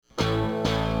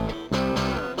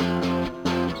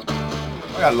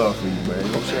got love for you,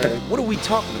 man. Okay. What are we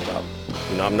talking about?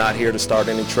 You know, I'm not here to start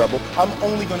any trouble. I'm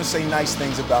only going to say nice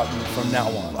things about you from now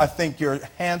on. I think you're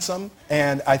handsome,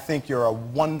 and I think you're a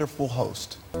wonderful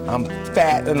host. I'm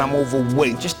fat and I'm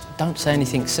overweight. Just don't say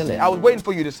anything silly. I was waiting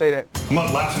for you to say that. I'm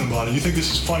not laughing about it. You think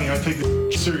this is funny? I take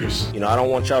it serious. You know, I don't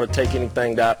want y'all to take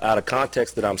anything out of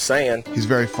context that I'm saying. He's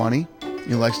very funny.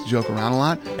 He likes to joke around a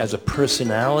lot. As a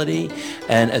personality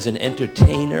and as an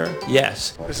entertainer,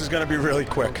 yes. This is going to be really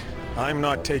quick. I'm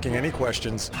not taking any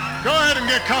questions. Go ahead and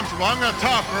get comfortable. I'm going to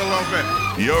talk for a little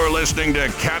bit. You're listening to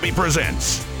Cabbie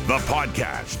Presents, the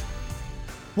podcast.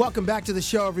 Welcome back to the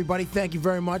show, everybody. Thank you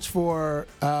very much for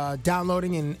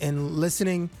downloading and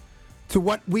listening to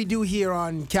what we do here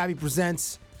on Cabbie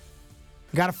Presents.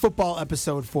 Got a football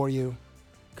episode for you.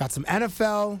 Got some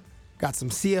NFL, got some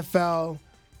CFL.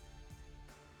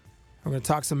 I'm going to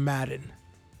talk some Madden.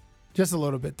 Just a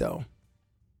little bit, though.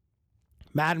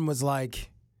 Madden was like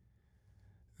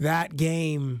that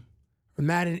game.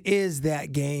 Madden is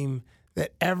that game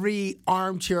that every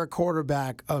armchair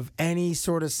quarterback of any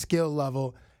sort of skill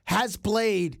level has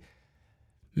played,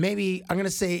 maybe, I'm going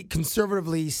to say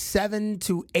conservatively, 7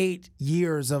 to 8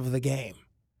 years of the game.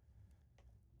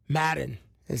 Madden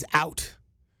is out.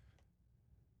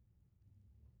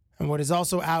 And what is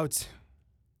also out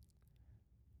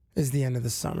is the end of the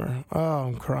summer. Oh,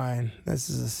 I'm crying. This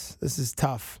is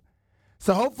tough.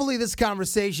 So hopefully this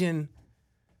conversation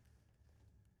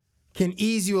can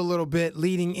ease you a little bit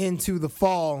leading into the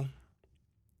fall.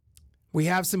 We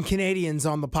have some Canadians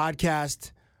on the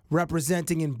podcast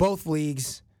representing in both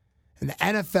leagues, in the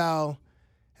NFL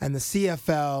and the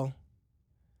CFL.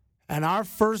 And our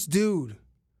first dude,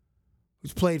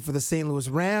 who's played for the St. Louis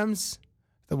Rams,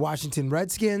 the Washington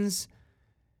Redskins,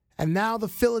 and now the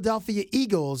Philadelphia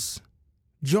Eagles,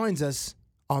 joins us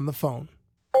on the phone.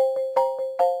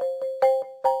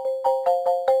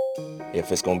 If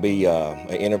it's going to be an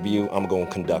interview, I'm going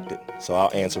to conduct it. So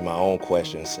I'll answer my own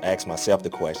questions, ask myself the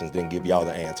questions, then give y'all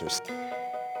the answers.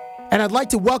 And I'd like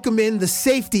to welcome in the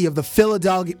safety of the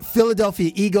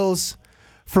Philadelphia Eagles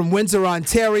from Windsor,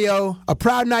 Ontario, a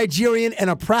proud Nigerian and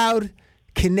a proud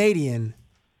Canadian,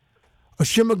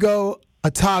 Oshimago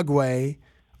Atogwe,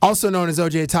 also known as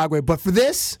OJ Atogwe. But for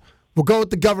this, we'll go with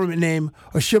the government name,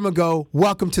 Oshimago.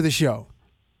 Welcome to the show.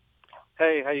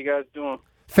 Hey, how you guys doing?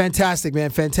 Fantastic, man.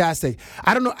 Fantastic.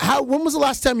 I don't know, when was the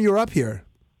last time you were up here?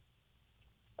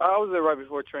 I was there right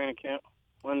before training camp.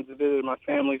 Went to visit my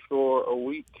family for a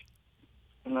week,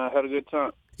 and I had a good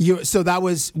time. So that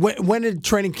was, when did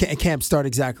training camp start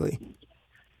exactly?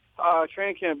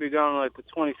 Training camp began on like the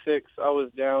 26th. I was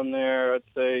down there, I'd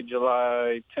say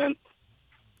July 10th.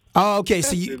 Oh, okay. 10th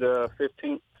So you, to the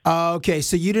 15th. Oh, okay.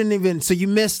 So you didn't even, so you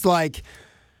missed like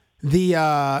the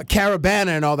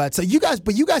Caravana and all that. So you guys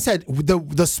had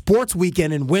the sports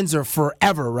weekend in Windsor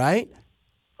forever, right?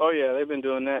 Oh yeah, they've been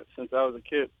doing that since I was a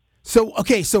kid. So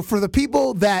okay, so for the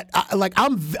people that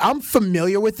I'm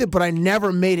familiar with it, but I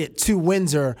never made it to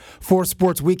Windsor for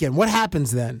sports weekend. What happens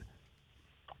then?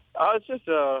 It's just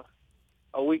a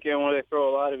weekend where they throw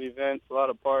a lot of events, a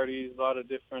lot of parties, a lot of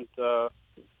different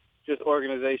just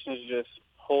organizations just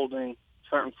holding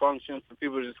certain functions for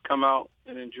people to just come out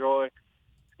and enjoy.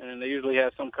 And then they usually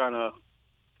have some kind of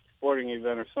sporting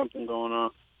event or something going on.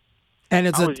 And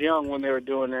I was young when they were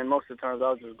doing that. Most of the times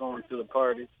I was just going to the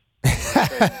parties.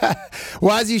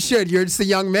 Well, as you should. You're just a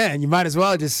young man. You might as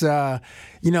well just,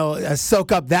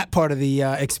 soak up that part of the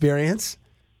experience.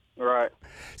 Right.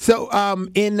 So,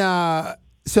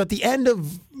 so at the end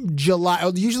of July,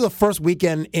 usually the first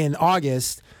weekend in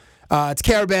August, it's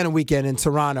Caravana weekend in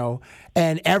Toronto,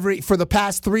 and for the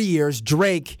past 3 years,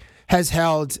 Drake has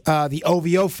held the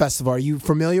OVO Festival. Are you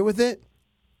familiar with it?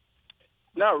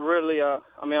 Not really.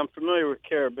 I'm familiar with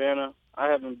Caravana. I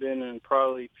haven't been in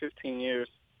probably 15 years.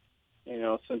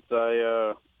 Since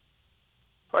I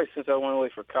went away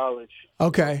for college.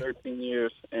 Okay. 13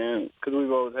 years, and because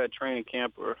we've always had training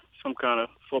camp or some kind of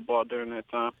football during that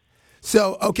time.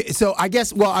 So I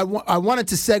guess, I wanted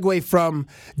to segue from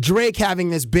Drake having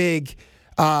this big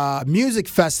music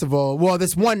festival,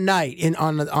 this one night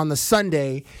on the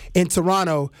Sunday in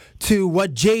Toronto, to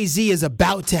what Jay-Z is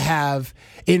about to have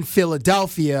in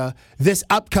Philadelphia this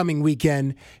upcoming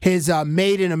weekend, his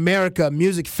Made in America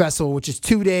Music Festival, which is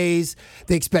 2 days.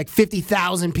 They expect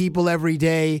 50,000 people every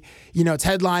day. It's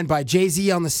headlined by Jay-Z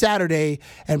on the Saturday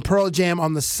and Pearl Jam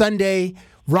on the Sunday.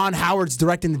 Ron Howard's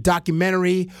directing the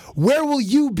documentary. Where will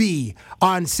you be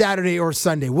on Saturday or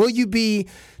Sunday? Will you be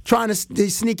trying to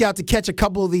sneak out to catch a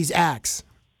couple of these acts?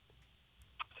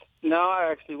 No, I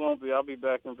actually won't be. I'll be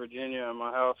back in Virginia at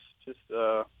my house, just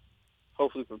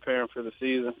hopefully preparing for the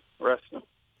season, resting.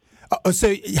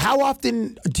 So how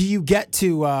often do you get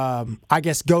to, I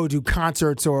guess, go to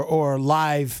concerts or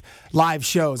live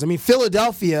shows? I mean,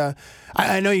 Philadelphia,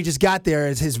 I know you just got there,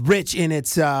 is rich in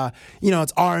its,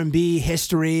 its R&B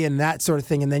history and that sort of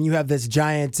thing. And then you have this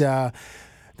giant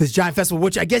festival,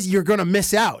 which I guess you're going to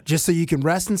miss out just so you can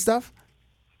rest and stuff?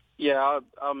 Yeah,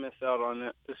 I'll miss out on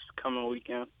it this coming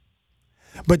weekend.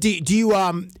 But do you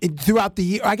throughout the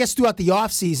year, I guess throughout the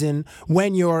off season,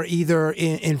 when you're either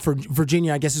in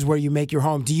Virginia, I guess is where you make your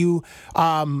home. Do you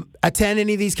attend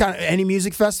any of these any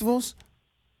music festivals?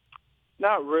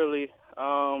 Not really.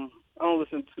 I don't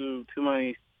listen to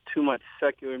too much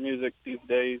secular music these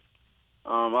days.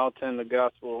 I'll attend a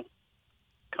gospel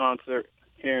concert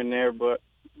here and there, but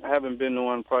I haven't been to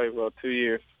one probably about 2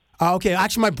 years. Okay,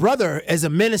 actually, my brother is a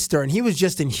minister, and he was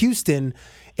just in Houston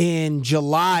in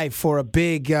July for a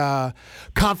big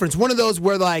conference. One of those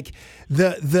where like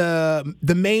the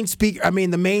main speaker,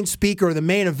 or the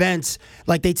main events,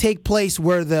 like they take place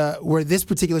where this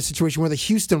particular situation where the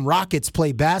Houston Rockets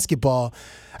play basketball.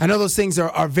 I know those things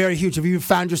are very huge. Have you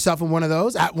found yourself in one of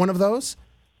those? At one of those?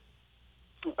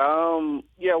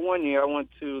 Yeah, 1 year I went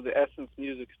to the Essence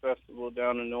Music Festival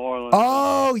down in New Orleans.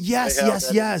 Oh, yes.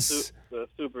 The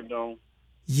Superdome.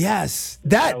 Yes,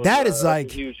 that is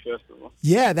like a huge festival.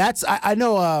 Yeah, I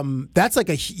know. That's like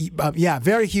a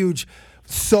very huge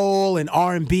soul and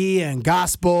R&B and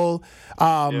gospel.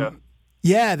 That's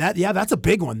a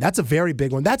big one. That's a very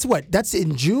big one. That's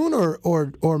in June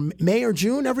or May or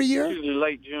June every year. Usually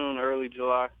late June, early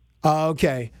July.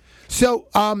 Okay, so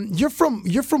you're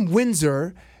from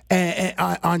Windsor,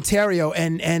 Ontario,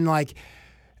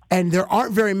 and there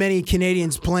aren't very many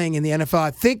Canadians playing in the NFL.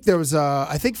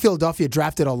 I think Philadelphia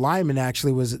drafted a lineman.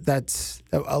 Actually, that's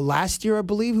last year, I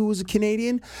believe, who was a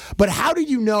Canadian. But how did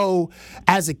you know,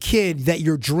 as a kid, that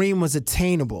your dream was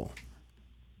attainable?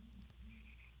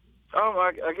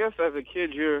 I guess as a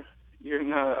kid, you're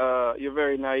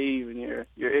very naive and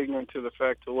you're ignorant to the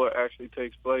fact of what actually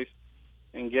takes place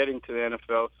in getting to the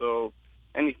NFL. So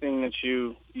anything that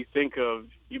you think of,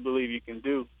 you believe you can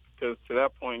do, because to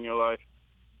that point in your life,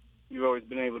 you've always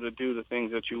been able to do the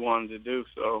things that you wanted to do.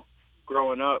 So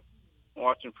growing up,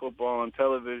 watching football on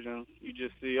television, you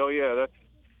just see, oh, yeah,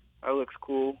 that looks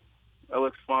cool. That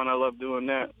looks fun. I love doing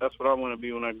that. That's what I want to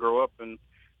be when I grow up. And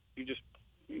you just,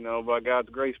 by God's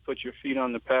grace, put your feet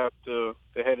on the path to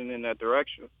heading in that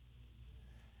direction.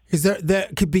 Is there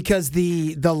because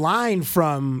the line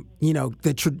from,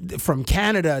 from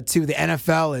Canada to the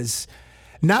NFL is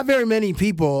not very many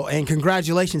people, and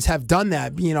congratulations, have done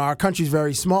that. Our country's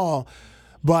very small,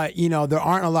 but there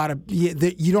aren't a lot of.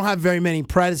 You don't have very many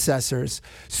predecessors.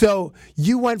 So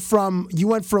you went from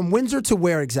Windsor to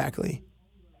where exactly?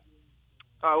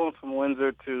 I went from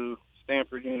Windsor to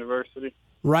Stanford University.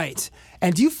 Right.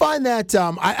 And do you find that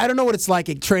I don't know what it's like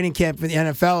at training camp in the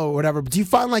NFL or whatever, but do you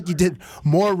find like you did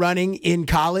more running in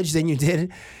college than you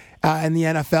did in the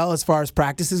NFL as far as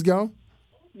practices go?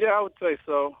 Yeah, I would say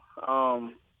so.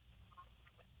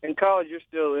 In college, you're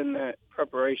still in that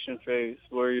preparation phase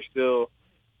where you're still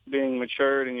being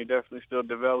matured and you're definitely still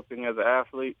developing as an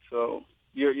athlete. So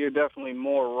you're definitely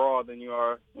more raw than you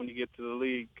are when you get to the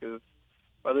league, because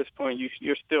by this point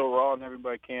you're still raw and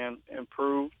everybody can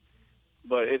improve.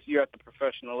 But if you're at the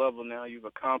professional level now, you've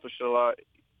accomplished a lot.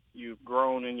 You've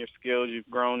grown in your skills. You've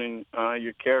grown in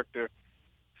your character.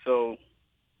 So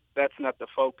that's not the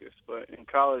focus. But in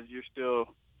college, you're still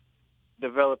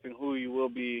developing who you will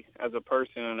be as a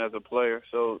person and as a player.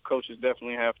 So coaches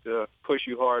definitely have to push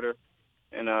you harder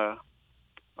and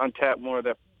untap more of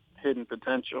that hidden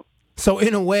potential. So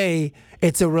in a way,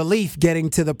 it's a relief getting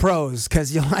to the pros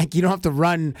because you don't have to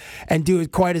run and do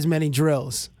quite as many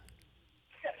drills.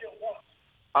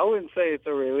 I wouldn't say it's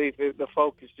a relief. The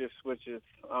focus just switches.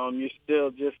 You're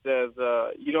still just as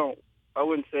I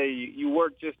wouldn't say you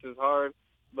work just as hard,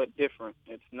 but different.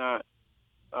 It's not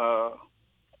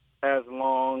as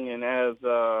long and as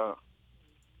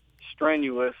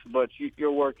strenuous, but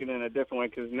you're working in a different way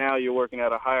because now you're working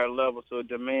at a higher level, so it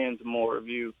demands more of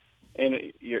you.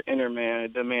 And your inner man,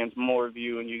 it demands more of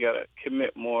you, and you got to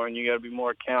commit more, and you got to be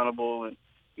more accountable, and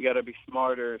you got to be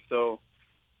smarter. So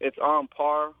it's on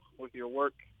par with your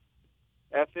work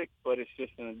ethic, but it's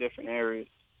just in different areas.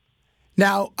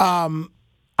 Now,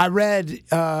 I read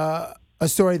a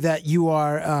story that you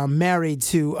are married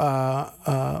to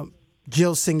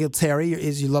Jill Singletary,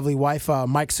 is your lovely wife,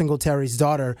 Mike Singletary's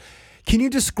daughter. Can you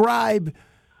describe,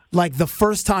 like, the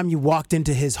first time you walked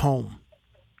into his home?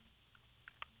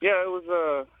 Yeah, it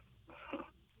was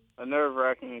a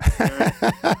nerve-wracking experience.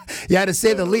 Yeah, to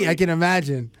say the least, I can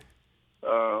imagine.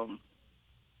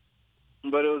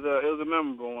 But it was a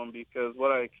memorable one because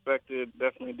what I expected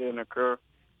definitely didn't occur.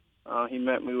 He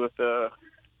met me with a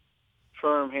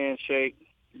firm handshake,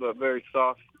 but very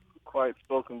soft,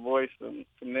 quiet-spoken voice. And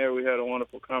from there, we had a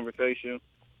wonderful conversation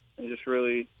and just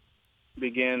really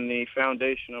began the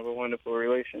foundation of a wonderful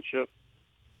relationship.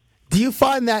 Do you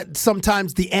find that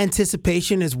sometimes the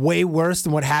anticipation is way worse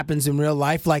than what happens in real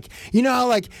life? Like, you know how,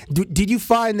 like, did you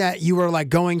find that you were, like,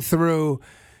 going through,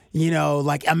 you know,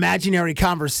 like, imaginary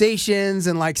conversations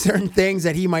and, like, certain things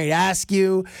that he might ask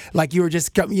you? Like, you were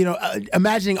just, you know,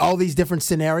 imagining all these different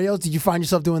scenarios. Did you find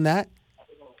yourself doing that?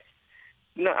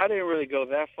 No, I didn't really go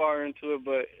that far into it,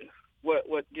 but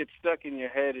what gets stuck in your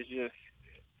head is just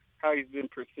how he's been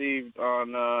perceived on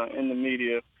in the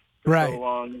media for so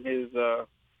long. His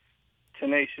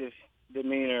tenacious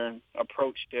demeanor and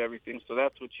approach to everything. So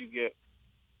that's what you get.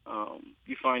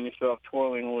 You find yourself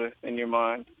toiling with in your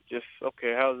mind. Just,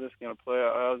 okay, how's this going to play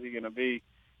out? How's he going to be?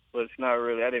 But it's not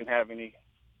really. I didn't have any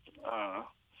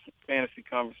fantasy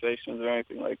conversations or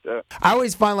anything like that. I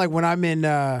always find, like, when I'm in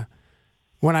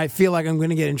when I feel like I'm going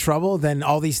to get in trouble, then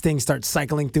all these things start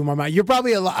cycling through my mind. You're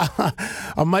probably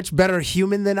a much better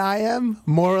human than I am,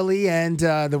 morally, and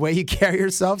the way you carry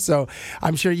yourself. So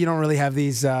I'm sure you don't really have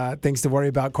these things to worry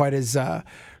about quite as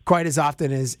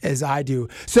often as I do.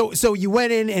 So you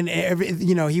went in, and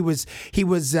he was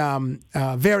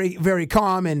very, very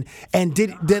calm, and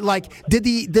did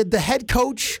the head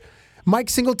coach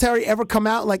Mike Singletary ever come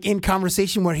out, like, in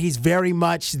conversation where he's very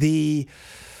much the,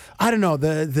 I don't know,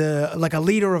 the like a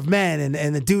leader of men,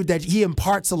 and the dude that he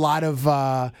imparts a lot of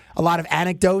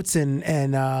anecdotes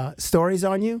and stories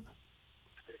on you?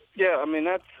 Yeah, I mean,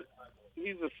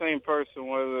 he's the same person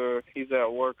whether he's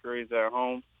at work or he's at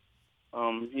home.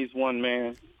 He's one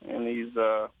man, and he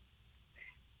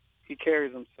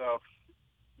carries himself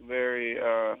very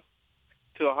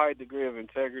to a high degree of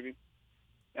integrity.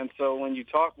 And so when you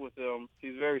talk with him,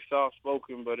 he's very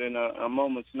soft-spoken, but in a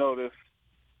moment's notice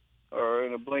or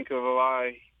in a blink of an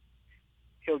eye,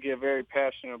 he'll get very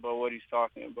passionate about what he's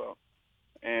talking about.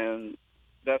 And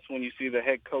that's when you see the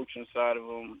head coach inside of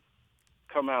him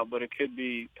come out. But it could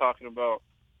be talking about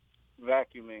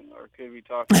vacuuming, or it could be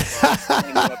talking about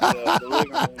cleaning up the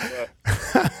living room.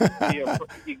 But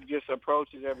he just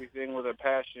approaches everything with a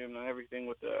passion and everything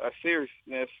with a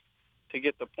seriousness to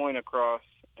get the point across,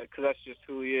 because that's just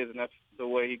who he is, and that's the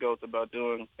way he goes about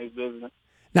doing his business.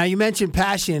 Now, you mentioned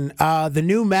passion. The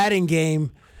new Madden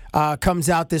game comes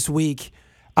out this week.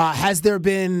 Has there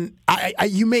been?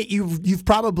 You've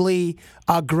probably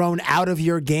grown out of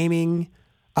your gaming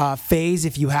phase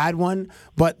if you had one,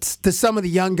 but to some of the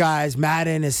young guys,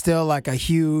 Madden is still like a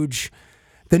huge.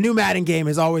 The new Madden game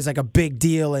is always like a big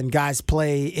deal, and guys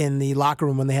play in the locker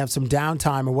room when they have some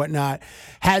downtime or whatnot.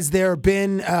 Has there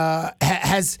been?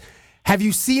 Have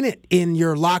you seen it in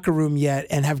your locker room yet?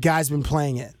 And have guys been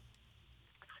playing it?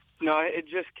 No, it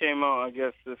just came out, I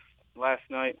guess, this last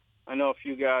night. I know a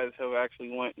few guys have actually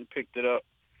went and picked it up,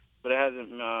 but it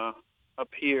hasn't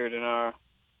appeared in our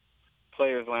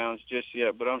players' lounge just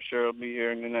yet. But I'm sure it'll be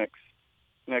here in the next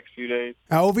few days.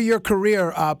 Over your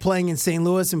career playing in St.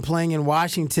 Louis and playing in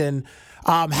Washington,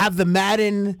 have the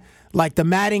Madden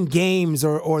games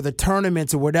or the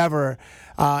tournaments or whatever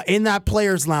in that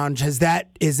players' lounge, is that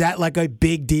like a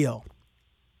big deal?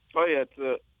 Oh yeah,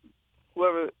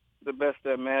 whoever the best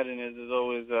at Madden is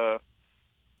always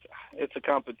it's a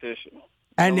competition.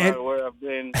 No matter where I've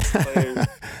been, players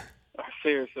are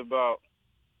serious about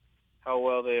how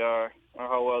well they are or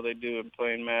how well they do in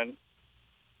playing Madden.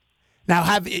 Now,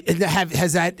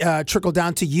 has that trickled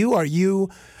down to you? Are you,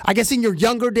 I guess, in your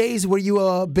younger days, were you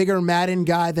a bigger Madden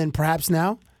guy than perhaps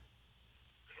now?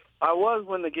 I was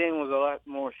when the game was a lot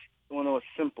more, when it was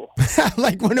simple.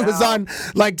 Like when it was on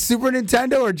like Super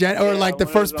Nintendo or like the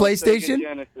first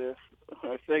PlayStation?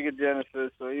 Sega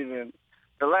Genesis, or even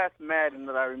the last Madden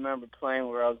that I remember playing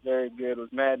where I was very good was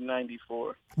Madden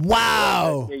 94.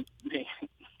 Wow.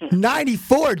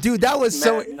 94, dude, that was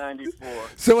Madden 94.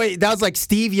 So wait, that was like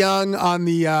Steve Young on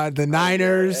the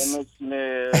Niners. Emmitt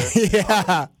Smith.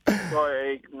 Yeah.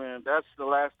 Troy Aikman. That's the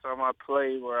last time I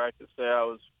played where I could say I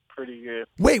was pretty good.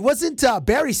 Wait, wasn't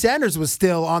Barry Sanders was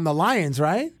still on the Lions,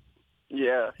 right?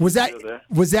 Yeah. Was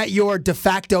that your de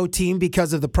facto team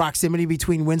because of the proximity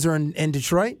between Windsor and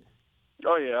Detroit?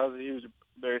 Oh yeah, I was a huge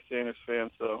Barry Sanders fan,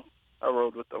 so I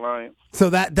rode with the Lions. So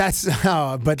that's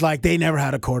but like they never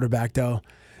had a quarterback though.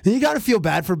 And you got to feel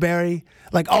bad for Barry,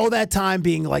 like all that time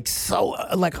being like so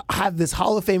like have this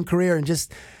Hall of Fame career and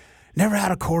just never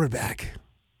had a quarterback.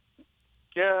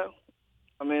 Yeah,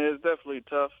 I mean it's definitely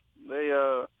tough. They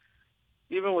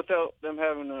even without them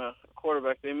having a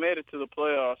quarterback, they made it to the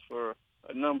playoffs for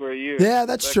a number of years. Yeah,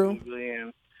 that's true.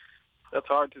 And that's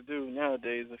hard to do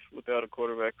nowadays without a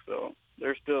quarterback. So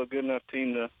they're still a good enough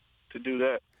team to do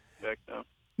that back then.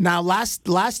 Now,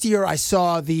 last year I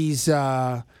saw these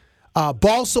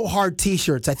Ball So Hard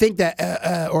T-shirts. I think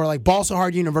that, or like Ball So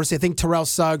Hard University. I think Terrell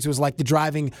Suggs was like the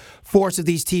driving force of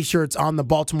these T-shirts on the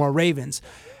Baltimore Ravens.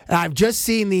 And I've just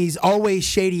seen these Always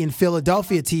Shady in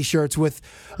Philadelphia T-shirts with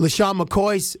LaShawn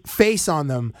McCoy's face on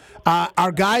them.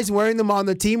 Are guys wearing them on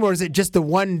the team, or is it just the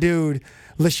one dude,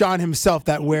 LaShawn himself,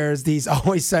 that wears these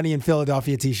Always Sunny in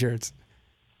Philadelphia T-shirts?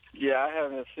 Yeah, I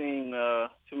haven't seen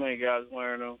too many guys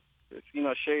wearing them.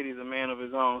 Shady's a man of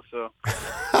his own, so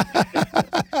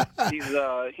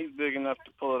he's big enough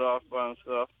to pull it off by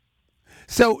himself.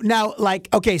 So now,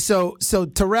 so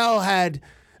Terrell had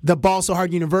the Ball So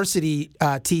Hard University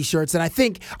T-shirts, and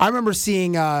I remember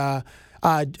seeing Joe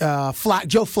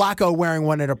Flacco wearing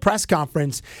one at a press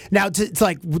conference. Now,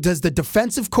 does the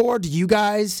defensive core? Do you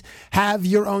guys have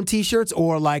your own T-shirts,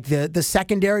 or like the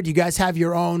secondary? Do you guys have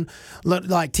your own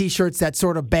like T-shirts that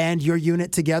sort of band your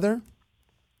unit together?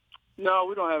 No,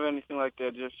 we don't have anything like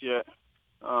that just yet.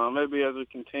 Maybe as we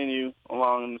continue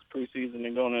along in this preseason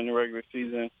and going into the regular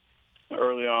season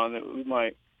early on, that we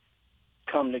might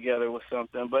come together with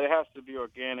something. But it has to be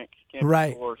organic. It can't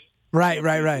be forced. Right.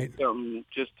 Something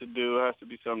just to do. It has to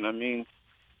be something that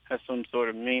has some sort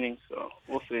of meaning. So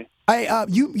we'll see.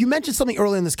 You mentioned something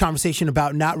earlier in this conversation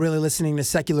about not really listening to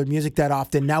secular music that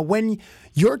often. Now, when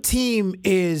your team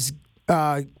is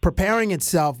preparing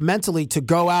itself mentally to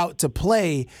go out to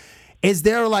play, is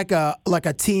there like a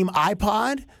team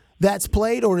iPod that's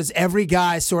played, or does every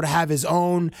guy sort of have his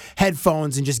own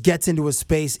headphones and just gets into a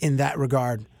space in that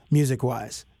regard,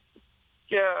 music-wise?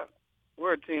 Yeah,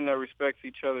 we're a team that respects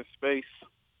each other's space,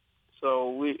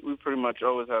 so we pretty much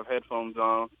always have headphones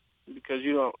on because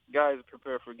guys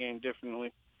prepare for a game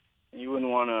differently, and you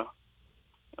wouldn't want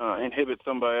to inhibit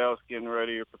somebody else getting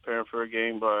ready or preparing for a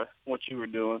game by what you were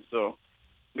doing. So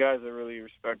guys are really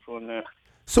respectful in that.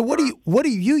 So what do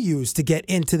you use to get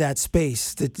into that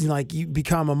space that you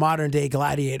become a modern day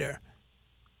gladiator?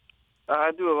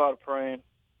 I do a lot of praying.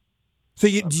 So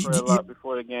I pray a lot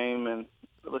before the game and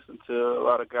listen to a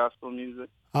lot of gospel music.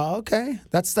 Oh, okay.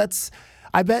 That's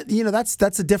I bet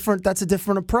that's a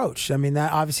different approach. I mean,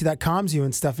 that calms you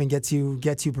and stuff and gets you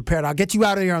prepared. I'll get you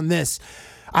out of here on this.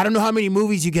 I don't know how many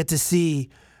movies you get to see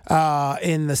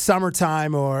in the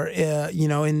summertime or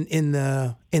in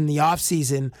the off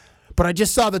season. But I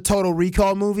just saw the Total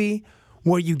Recall movie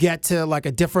where you get to like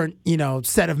a different,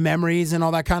 set of memories and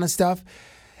all that kind of stuff.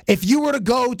 If you were to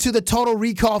go to the Total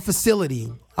Recall facility,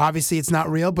 obviously it's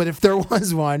not real, but if there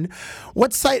was one,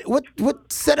 what set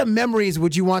of memories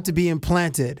would you want to be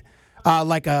implanted?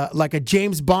 Like a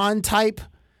James Bond type?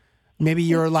 Maybe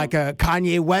you're like a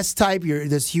Kanye West type. You're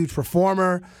this huge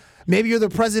performer. Maybe you're the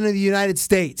president of the United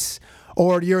States.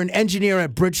 Or you're an engineer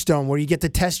at Bridgestone where you get to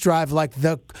test drive like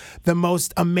the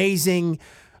most amazing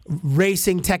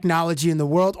racing technology in the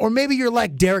world. Or maybe you're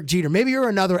like Derek Jeter. Maybe you're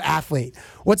another athlete.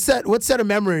 What set of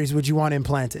memories would you want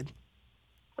implanted?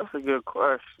 That's a good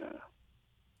question.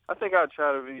 I think I'd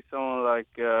try to be someone like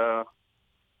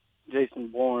Jason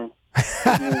Bourne.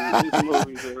 These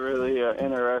movies are really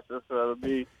interesting, so it'll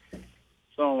be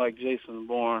someone like Jason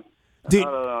Bourne. Dude,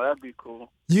 I don't know, that'd be cool.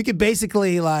 You could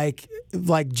basically like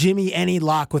Jimmy any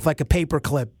lock with like a paper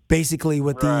clip, basically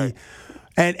with right.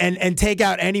 and take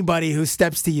out anybody who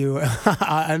steps to you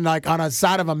and like on a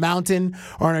side of a mountain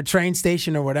or on a train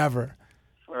station or whatever.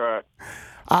 Right.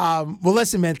 Well,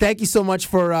 listen, man, thank you so much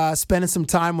for spending some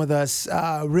time with us.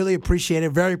 Really appreciate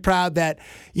it. Very proud that,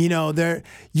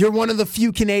 you're one of the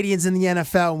few Canadians in the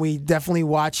NFL, and we definitely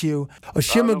watch you.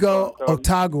 Oshimago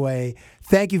Atogwe,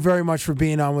 thank you very much for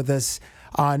being on with us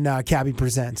on Cabbie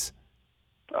Presents.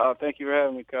 Thank you for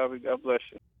having me, Cabbie. God bless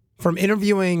you. From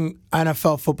interviewing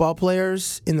NFL football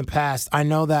players in the past, I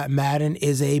know that Madden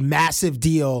is a massive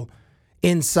deal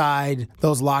inside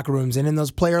those locker rooms and in those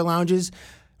player lounges.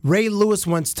 Ray Lewis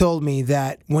once told me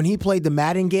that when he played the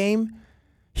Madden game,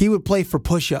 he would play for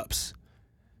push-ups.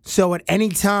 So at any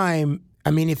time,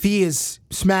 if he is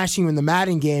smashing you in the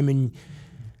Madden game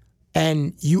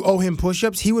and you owe him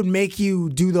push-ups, he would make you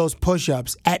do those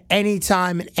push-ups at any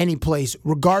time and any place,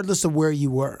 regardless of where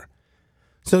you were.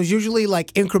 So it's usually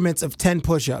like increments of 10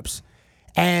 push-ups.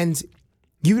 And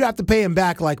you would have to pay him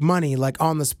back like money, like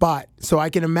on the spot. So I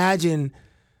can imagine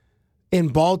in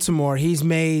Baltimore, he's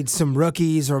made some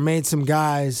rookies or made some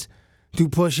guys do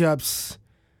push-ups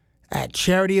at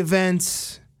charity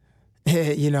events,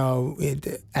 at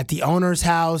the owner's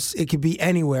house. It could be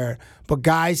anywhere. But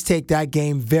guys take that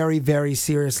game very, very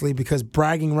seriously because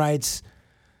bragging rights,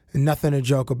 nothing to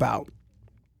joke about.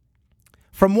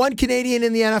 From one Canadian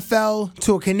in the NFL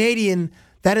to a Canadian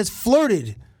that has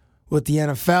flirted with the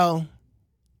NFL,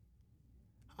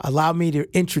 allow me to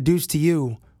introduce to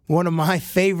you one of my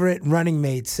favorite running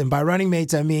mates. And by running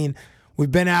mates, I mean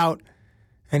we've been out,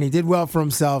 and he did well for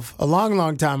himself a long,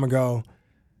 long time ago.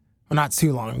 Well, not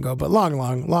too long ago, but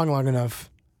long enough.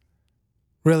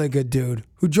 Really good dude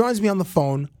who joins me on the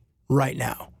phone right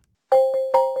now.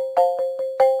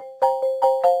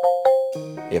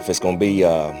 If it's going to be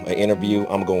an interview,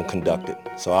 I'm going to conduct it.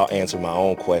 So I'll answer my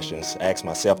own questions, ask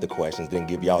myself the questions, then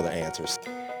give y'all the answers.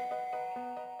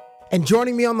 And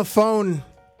joining me on the phone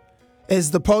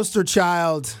is the poster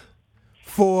child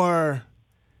for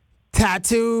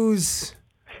tattoos,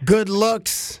 good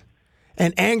looks,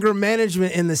 and anger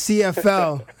management in the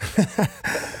CFL.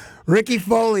 Ricky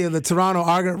Foley of the Toronto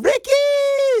Argos.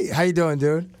 Ricky! How you doing,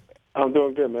 dude? I'm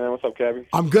doing good, man. What's up, Cabbie?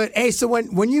 I'm good. Hey, so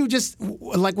when you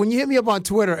hit me up on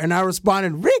Twitter and I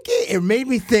responded, Ricky, it made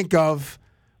me think of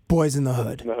Boys in the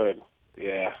Hood. In the Hood,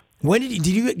 yeah. When did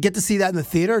you get to see that in the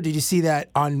theater, or did you see that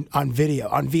on video,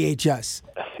 on VHS?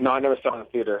 No, I never saw it in the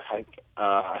theater. I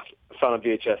saw it on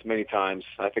VHS many times.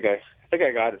 I think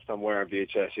I got it somewhere on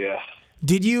VHS, yeah.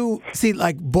 Did you see,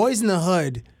 like, Boys in the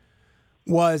Hood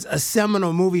was a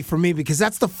seminal movie for me because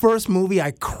that's the first movie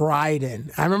I cried in.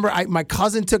 I remember my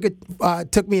cousin took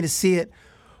me to see it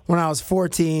when I was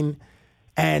 14,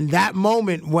 and that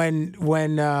moment when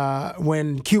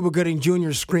Cuba Gooding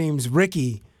Jr. screams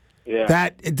Ricky, yeah,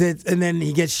 and then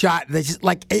he gets shot. They just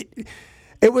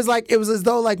it was as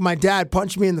though like my dad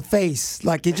punched me in the face.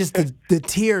 Like it just the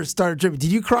tears started dripping.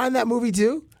 Did you cry in that movie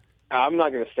too? I'm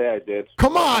not gonna say I did.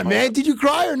 Come on, man. Did you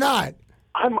cry or not?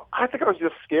 I think I was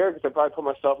just scared because I probably put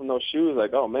myself in those shoes.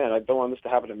 Like, oh man, I don't want this to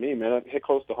happen to me, man. I hit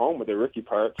close to home with the Ricky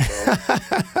part. So.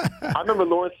 I remember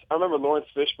Lawrence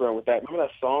Fishburne with that. Remember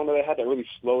that song that they had, that really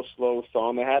slow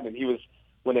song they had, and he was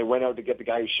when they went out to get the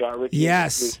guy who shot Ricky.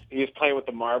 Yes, he was playing with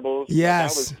the marbles.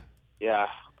 Yes, yeah.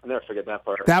 I'll never forget that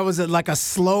part. That was like a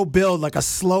slow build, like a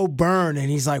slow burn, and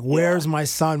he's like, "Where's my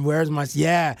son? Where's my?"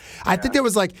 Yeah, I think there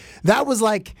was like that was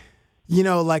like. You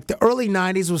know, like the early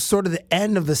 '90s was sort of the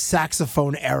end of the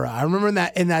saxophone era. I remember in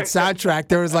that soundtrack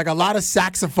there was like a lot of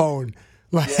saxophone,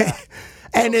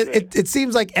 and it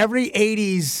seems like every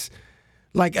 '80s,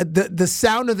 like the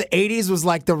sound of the '80s was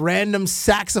like the random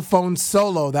saxophone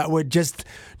solo that would just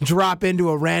drop into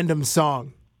a random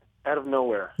song out of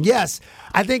nowhere. Yes,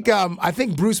 I think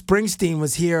Bruce Springsteen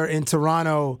was here in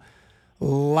Toronto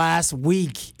last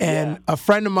week, and a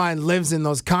friend of mine lives in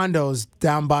those condos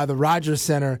down by the Rogers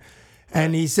Center.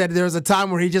 And he said there was a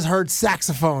time where he just heard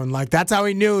saxophone. Like, that's how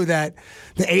he knew that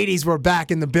the 80s were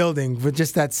back in the building with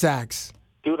just that sax.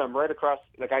 Dude, I'm right across,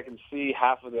 like, I can see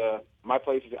my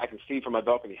place, I can see from my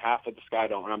balcony half of the Sky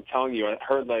Dome. And I'm telling you, I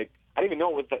heard, like, I didn't even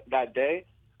know it was that day.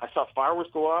 I saw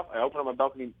fireworks go off. I opened up my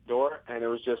balcony door, and it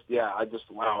was just,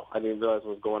 wow. I didn't realize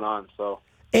what was going on. So,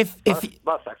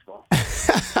 about saxophone.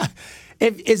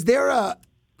 Is there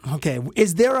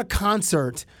a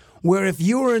concert where if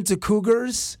you were into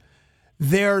Cougars,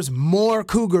 there's more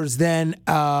Cougars than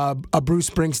a Bruce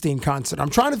Springsteen concert? I'm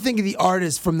trying to think of the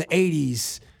artists from the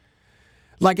 80s.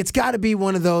 Like, it's got to be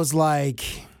one of those, like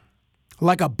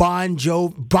a Bon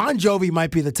Jovi. Bon Jovi might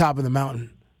be the top of the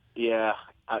mountain. Yeah.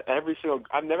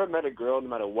 I've never met a girl, no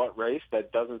matter what race,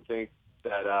 that doesn't think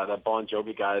that Bon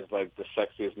Jovi guy is like the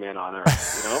sexiest man on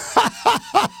earth, you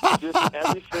know? Just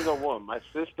every single one. My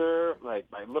sister, like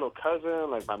my little cousin,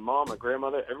 like my mom, my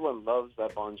grandmother, everyone loves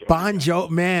that Bon Jovi. Bon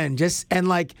Jovi, man,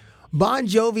 like Bon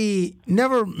Jovi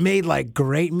never made like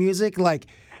great music. Like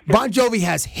Bon Jovi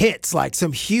has hits, like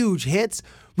some huge hits,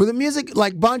 but the music,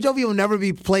 like Bon Jovi will never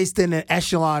be placed in an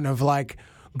echelon of like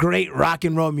great rock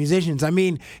and roll musicians. I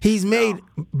mean, he's made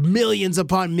millions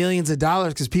upon millions of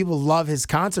dollars because people love his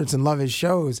concerts and love his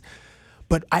shows.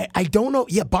 But I don't know.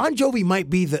 Yeah, Bon Jovi might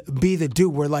be the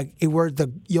dude where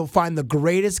you'll find the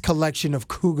greatest collection of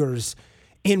Cougars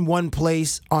in one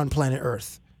place on planet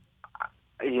Earth.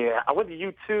 Yeah, I went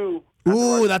to U2.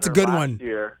 Ooh, that's a good one.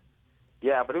 Year.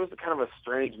 Yeah, but it was kind of a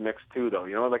strange mix too, though.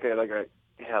 You know, like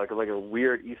a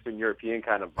weird Eastern European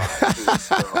kind of vibe too.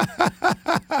 So,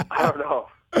 I don't know.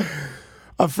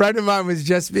 A friend of mine was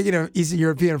just, speaking of Eastern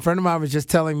European, a friend of mine was just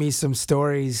telling me some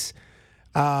stories.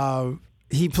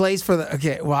 He plays for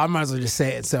I might as well just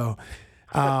say it. So,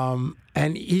 and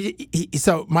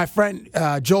so my friend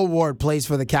Joel Ward plays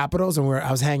for the Capitals, and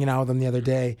I was hanging out with him the other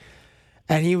day,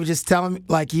 and he was just telling me,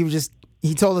 like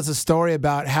he told us a story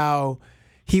about how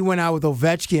he went out with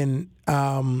Ovechkin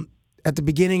at the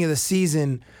beginning of the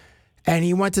season, and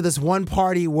he went to this one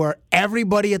party where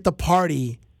everybody at the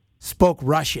party spoke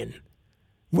Russian.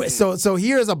 So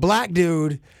here's a black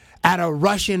dude at a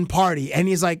Russian party, and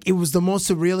he's like, it was the most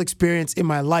surreal experience in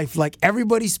my life. Like,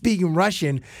 everybody's speaking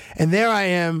Russian, and there I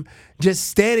am just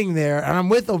standing there, and I'm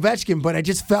with Ovechkin, but I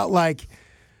just felt like,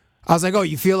 I was like, oh,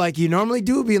 you feel like you normally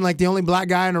do, being like the only black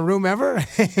guy in a room ever?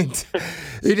 And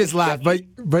he just laughed.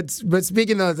 But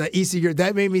speaking of the Eastern Europe,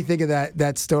 that made me think of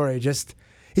that story. Just,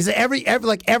 he said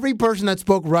every person that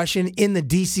spoke Russian in the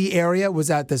D.C. area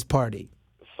was at this party.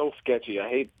 So sketchy.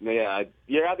 You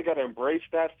either got to embrace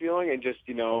that feeling and just,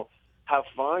 have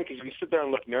fun, because if you sit there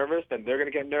and look nervous, then they're going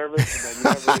to get nervous, and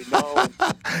then you never really know.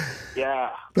 Yeah.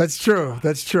 That's true.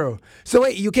 So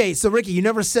wait, okay, so Ricky, you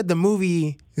never said the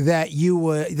movie that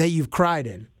you've cried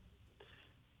in.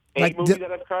 Any movie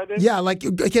that I've cried in? Yeah,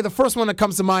 the first one that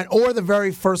comes to mind, or the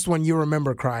very first one you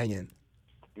remember crying in.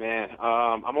 Man,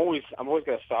 I'm always got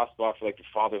a soft spot for the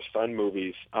father-son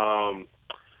movies.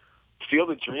 Field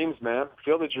of Dreams, man.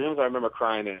 Field of Dreams, I remember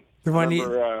crying in.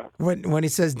 When he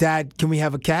says, "Dad, can we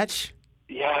have a catch?"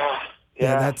 Yeah.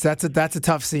 That's a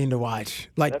tough scene to watch.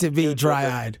 To be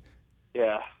dry-eyed.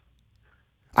 Yeah.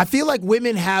 I feel like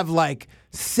women have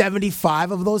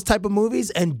 75 of those type of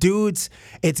movies, and dudes,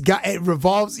 it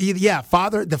revolves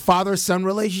either the father-son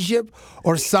relationship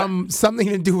or something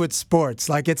to do with sports.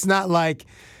 It's not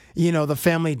the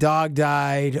family dog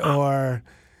died or.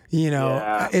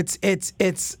 It's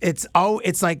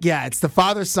the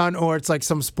father-son or it's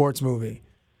some sports movie.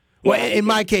 Well, in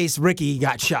my case, Ricky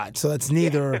got shot, so that's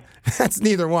neither. That's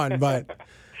neither one, but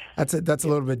that's a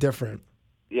little bit different.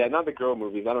 Yeah, not the girl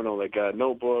movies. I don't know,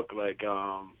 Notebook,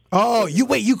 Oh,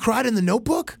 you cried in The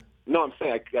Notebook? No, I'm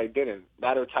saying I didn't.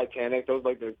 That or Titanic. Those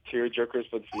the tear jerkers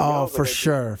for the Oh,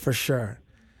 females. for sure.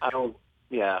 I don't.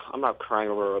 Yeah, I'm not crying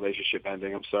over a relationship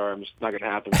ending. I'm sorry. I'm just not going to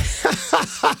happen.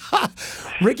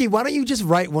 Ricky, why don't you just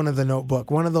write one of The Notebook,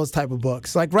 one of those type of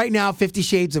books? Right now, 50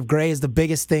 Shades of Grey is the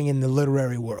biggest thing in the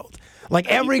literary world.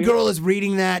 Every girl is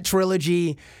reading that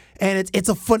trilogy, and it's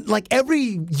a fun.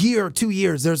 Every year or 2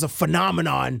 years, there's a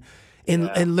phenomenon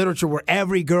in literature where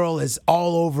every girl is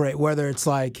all over it. Whether it's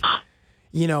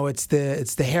it's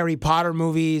the Harry Potter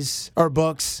movies or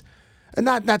books.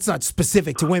 That's not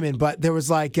specific to women, but there was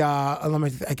the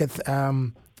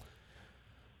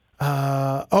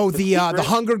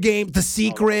Hunger Games, The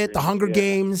Secret, The Hunger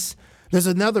Games. There's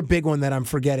another big one that I'm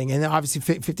forgetting, and obviously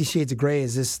 50 Shades of Grey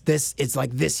is this. It's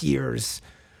this year's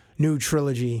new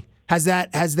trilogy. Has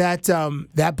that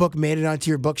book made it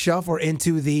onto your bookshelf or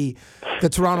into the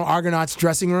Toronto Argonauts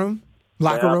dressing room,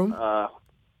 locker room? I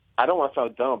don't want to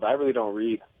sound dumb, but I really don't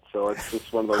read. So it's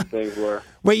just one of those things where.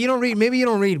 Wait, you don't read? Maybe you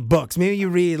don't read books. Maybe you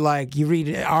read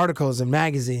articles and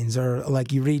magazines, or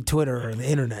you read Twitter or the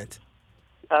internet.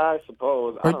 I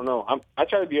suppose. I don't know. I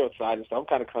try to be outside and stuff. I'm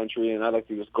kind of country, and I like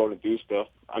to just go and do stuff.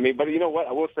 But you know what?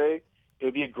 I will say it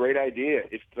would be a great idea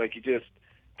if you just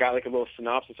got a little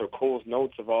synopsis or Cole's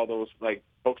notes of all those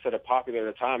books that are popular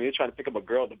at the time. You're trying to pick up a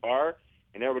girl at the bar,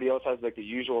 and everybody else has the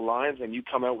usual lines, and you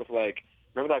come out with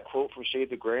remember that quote from Shades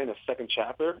of Grey in the second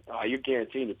chapter? You're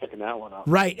guaranteed you're picking that one up.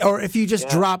 Right. Or if you just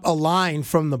drop a line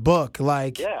from the book,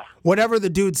 whatever the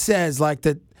dude says, I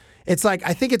think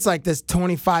it's this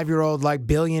 25-year-old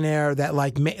billionaire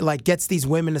that gets these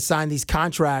women to sign these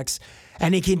contracts,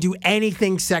 and he can do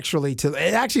anything sexually to.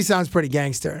 It actually sounds pretty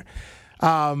gangster.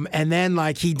 And then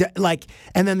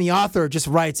and then the author just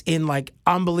writes in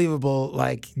unbelievable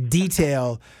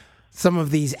detail some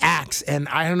of these acts, and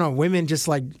I don't know, women just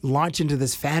launch into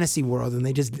this fantasy world, and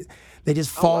they just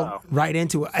fall right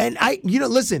into it. And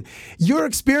listen, your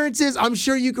experiences, I'm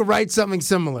sure you could write something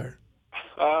similar.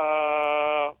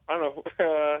 I don't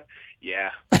know. Yeah.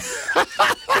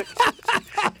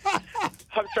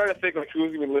 I'm trying to think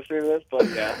who's even listening to this, but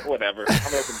yeah, whatever.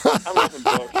 I'm an open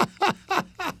book.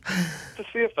 It's the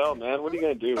CFL, man. What are you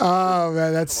gonna do? Oh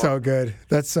man, that's so good.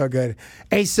 That's so good.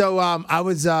 Hey, so I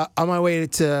was on my way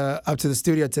up to the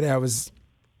studio today. I was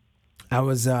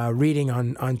reading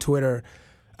on Twitter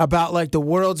about the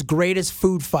world's greatest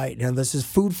food fight. Now this is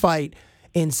food fight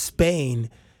in Spain,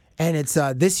 and it's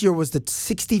this year was the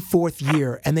 64th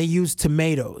year, and they used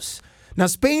tomatoes. Now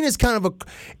Spain is kind of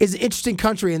is an interesting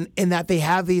country in that they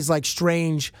have these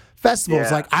strange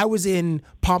festivals. Yeah. I was in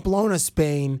Pamplona,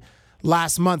 Spain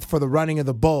last month for the running of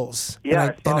the bulls. Yeah,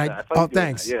 I saw that. Oh,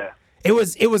 thanks. Yeah. It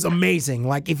was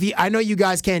amazing. I know you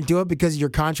guys can't do it because of your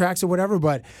contracts or whatever,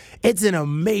 but it's an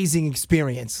amazing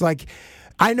experience.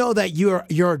 I know that your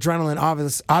adrenaline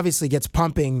obviously gets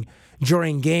pumping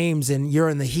during games, and you're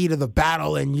in the heat of the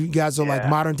battle, and you guys are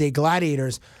modern day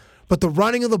gladiators. But the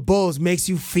running of the bulls makes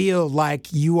you feel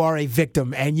like you are a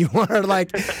victim, and you are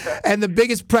and the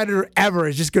biggest predator ever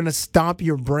is just going to stomp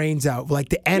your brains out.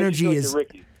 The energy is.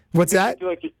 What's that?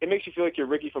 It makes you feel like you're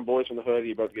Ricky from Boys from the Hood.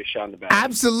 You're about to get shot in the back.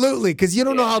 Absolutely, because you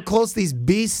don't know how close these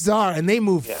beasts are, and they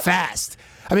move fast.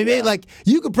 I mean, maybe, like,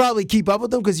 you could probably keep up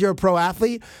with them because you're a pro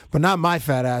athlete, but not my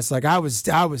fat ass. Like, I was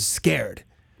scared.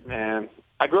 Man,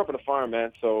 I grew up on a farm,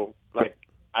 man. So, like,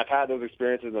 I've had those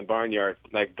experiences in the barnyard,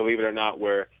 like, believe it or not,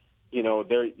 where, you know,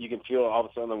 you can feel all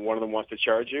of a sudden one of them wants to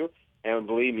charge you, and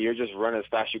believe me, you're just running as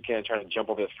fast as you can, trying to jump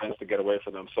over the fence to get away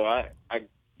from them. So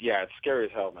yeah, it's scary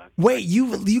as hell, man. Wait,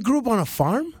 you grew up on a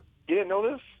farm? You didn't know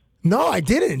this? No, I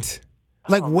didn't.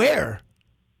 Like, where?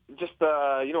 Just,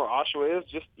 you know where Oshawa is?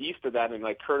 Just east of that in,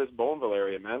 like, Curtis Boneville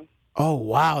area, man. Oh,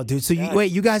 wow, dude. So,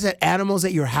 you guys had animals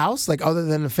at your house, like, other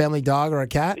than a family dog or a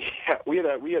cat? Yeah, we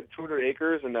had 200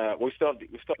 acres, and we still have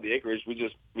the acreage. We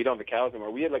don't have the cows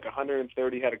anymore. We had, like,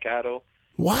 130 head of cattle.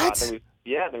 What? Then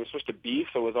we switched to beef,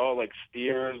 so it was all, like,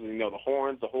 steers, and, you know, the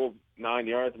horns, the whole 9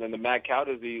 yards, and then the mad cow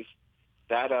disease.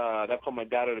 That put my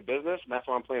dad out of business, and that's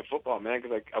why I'm playing football, man,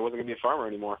 because I wasn't going to be a farmer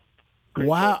anymore.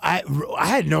 Wow, I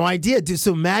had no idea, dude.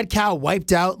 So mad cow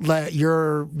wiped out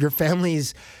your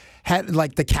family's had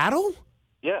like the cattle?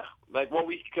 Yeah, like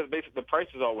because basically the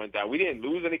prices all went down. We didn't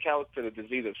lose any cows to the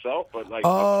disease itself, but like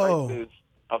the prices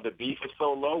of the beef was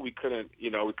so low, we couldn't,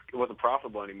 you know, it wasn't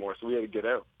profitable anymore, so we had to get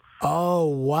out. Oh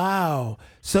wow!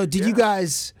 So did you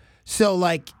guys? So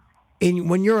like.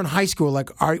 When you're in high school, like,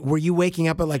 were you waking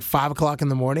up at like 5 o'clock in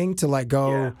the morning to like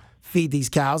go feed these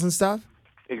cows and stuff?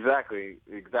 Exactly.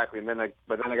 And then I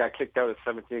got kicked out at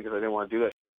 17 because I didn't want to do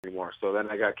that anymore. So then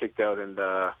I got kicked out, and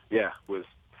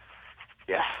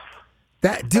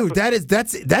That dude,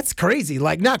 that's crazy.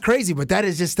 Like, not crazy, but that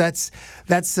is just that's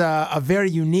a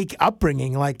very unique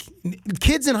upbringing. Like,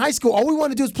 kids in high school, all we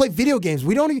want to do is play video games.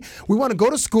 We want to go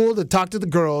to school to talk to the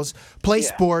girls, play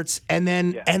sports, and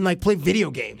then and like play video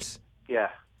games. Yeah.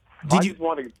 Well, I just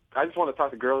want to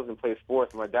talk to girls and play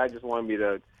sports. My dad just wanted me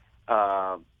to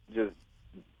just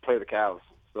play the cows.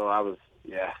 So I was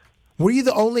Were you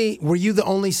the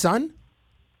only son?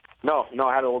 No,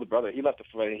 I had an older brother. He left the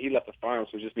farm, so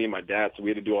it was just me and my dad. So we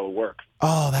had to do all the work.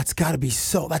 Oh, that's got to be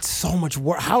that's so much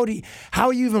work. How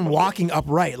are you even walking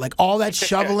upright? Like all that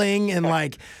shoveling and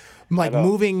like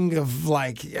moving of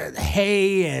like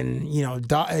hay and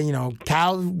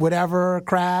cow whatever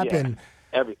crap and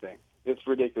everything. It's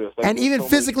ridiculous. Like, and even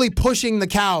physically pushing the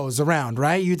cows around,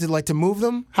 right? You did like to move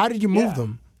them. How did you move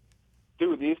them?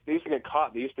 Dude, they used to get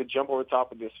caught. They used to jump over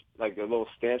top of this, like a little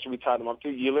stanchion we tied them up to.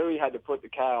 You literally had to put the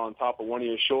cow on top of one of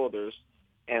your shoulders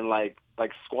and like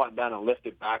squat down and lift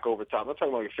it back over top. I'm talking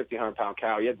about like a 1,500-pound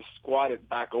cow. You had to squat it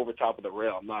back over top of the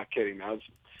rail. I'm not kidding, man. It's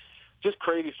just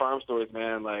crazy farm stories,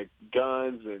 man. Like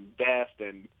guns and death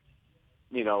and,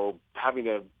 having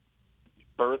to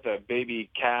birth a baby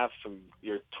calf from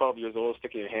you're 12 years old,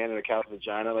 sticking your hand in a cow's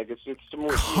vagina. Like it's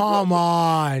more. Come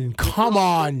on.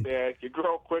 Yeah, you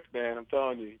grow up quick, man. I'm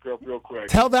telling you, you grow up real quick.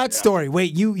 Tell that story.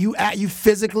 Wait, you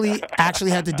physically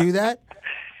actually had to do that?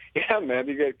 Yeah, man.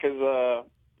 Because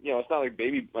it's not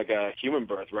like a human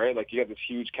birth, right? Like you have this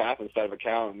huge calf inside of a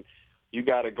cow, and you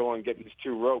got to go and get these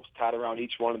 2 ropes tied around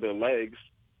each one of their legs.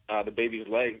 The baby's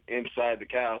leg inside the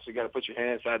cow, so you got to put your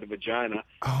hand inside the vagina,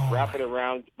 wrap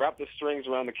the strings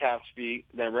around the calf's feet,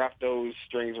 then wrap those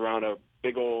strings around a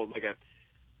big old, like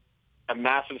a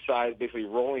massive size, basically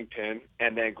rolling pin,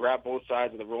 and then grab both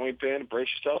sides of the rolling pin, brace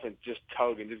yourself, and just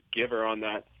tug and just give her on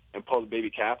that and pull the baby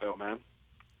calf out, man.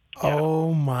 Yeah.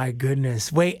 Oh my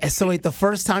goodness! Wait, the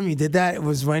first time you did that, it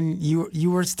was when you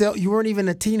weren't even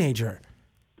a teenager.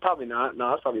 Probably not. No,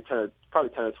 I was probably 10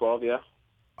 or 12. Yeah.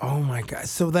 Oh my God!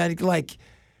 So that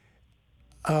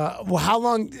how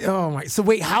long? Oh my! So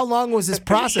wait, how long was this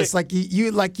process? Like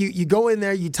you go in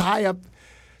there, you tie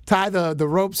the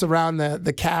ropes around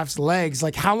the calf's legs.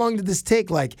 Like how long did this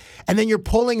take? Like, and then you're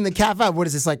pulling the calf out. What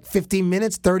is this? Like 15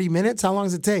 minutes, 30 minutes? How long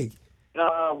does it take?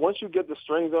 Once you get the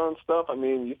strings on and stuff, I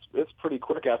mean, it's pretty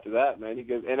quick after that, man.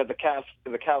 And if the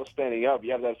cow's standing up,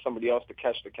 you have to have somebody else to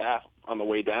catch the calf on the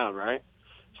way down, right?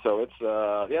 So it's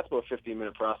it's about a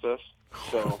 15-minute process.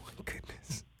 So, oh my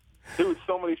goodness, dude,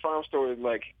 so many farm stories.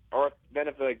 Like, or then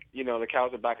if the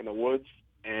cows are back in the woods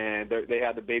and they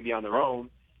had the baby on their own,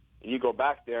 and you go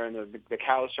back there and the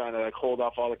cow's trying to like hold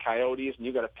off all the coyotes, and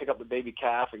you got to pick up the baby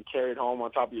calf and carry it home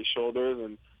on top of your shoulders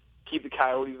and keep the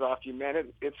coyotes off you,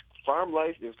 man. It's farm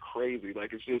life is crazy.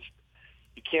 Like it's just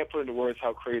you can't put into words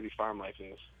how crazy farm life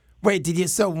is. Wait,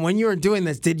 so when you were doing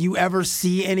this, did you ever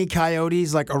see any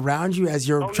coyotes like around you as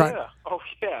you're trying? Oh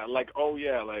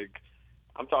yeah, like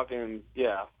I'm talking,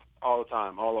 all the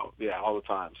time, all the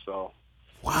time. So.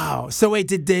 Wow. So wait,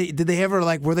 did they ever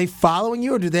were they following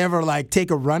you, or did they ever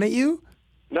take a run at you?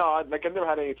 No, I've never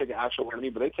had any take an actual run at me,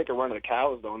 but they take a run at the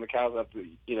cows though, and the cows have to,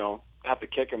 have to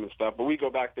kick them and stuff. But we go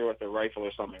back there with a rifle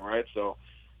or something, right? So,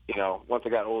 once I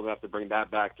got old enough to bring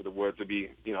that back to the woods, it'd be,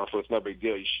 so it's no big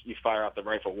deal. You fire out the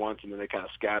rifle once and then they kind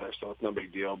of scatter, so it's no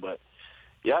big deal. But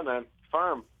yeah, man,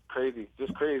 farm. Crazy,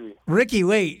 just crazy. Ricky,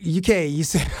 wait, you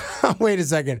said, wait a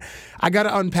second. I got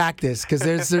to unpack this because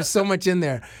there's so much in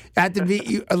there. At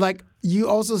the you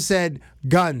also said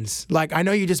guns. Like, I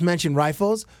know you just mentioned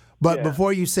rifles, but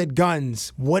before you said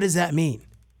guns, what does that mean?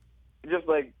 Just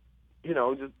like,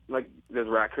 just like there's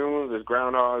raccoons, there's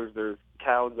groundhogs, there's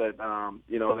cows that,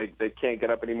 they can't get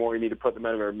up anymore. You need to put them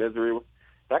out of their misery.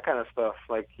 That kind of stuff.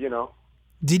 Like,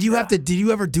 Did you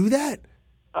ever do that?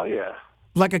 Oh yeah.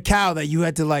 Like a cow that you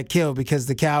had to kill because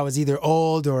the cow is either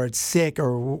old or it's sick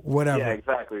or whatever. Yeah,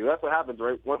 exactly. That's what happens,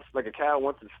 right? Once it's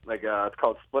it's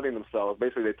called splitting themselves.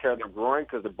 Basically, they tear their groin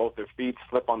because both their feet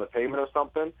slip on the pavement or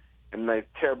something, and they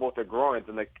tear both their groins,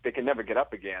 and they can never get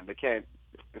up again. They can't.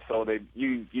 So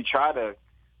you try to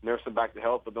nurse them back to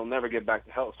health, but they'll never get back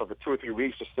to health. So for 2 or 3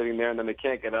 weeks, they're sitting there, and then they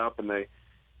can't get up, and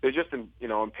they're just in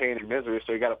pain and misery.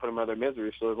 So you got to put them out of their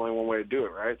misery. So there's only one way to do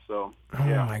it, right? So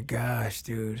yeah. Oh my gosh,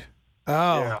 dude.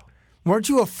 Oh, yeah. Weren't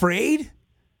you afraid?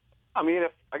 I mean,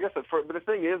 but the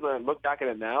thing is, I look back at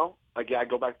it now. Like, I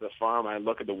go back to the farm, I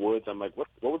look at the woods. I'm like, what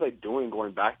was I doing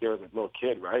going back there as a little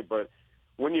kid, right? But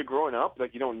when you're growing up,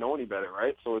 you don't know any better,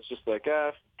 right? So it's just like,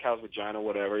 cow's vagina,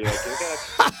 whatever. You're like,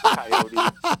 coyote.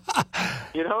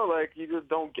 You just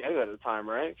don't get it at the time,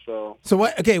 right? So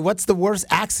what? Okay, what's the worst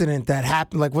accident that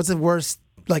happened? Like, what's the worst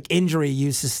injury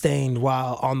you sustained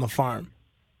while on the farm?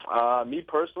 Me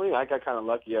personally, I got kind of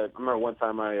lucky. I remember one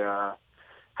time I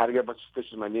had to get a bunch of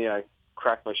stitches in my knee. I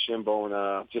cracked my shin bone,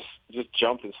 just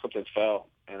jumped and slipped and fell.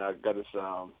 And I got this,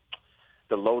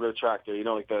 the loader tractor,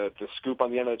 the scoop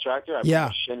on the end of the tractor. I put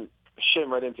my shin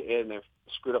right into it, and I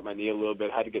screwed up my knee a little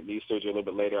bit. I had to get knee surgery a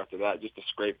little bit later after that, just to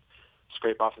scrape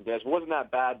off some damage. It wasn't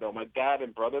that bad, though. My dad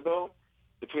and brother, though,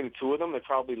 between the two of them, they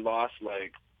probably lost,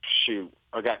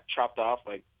 or got chopped off,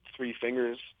 3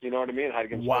 fingers. You know what I mean? I had to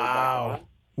get sewed back on.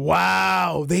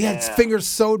 Wow. They had fingers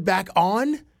sewed back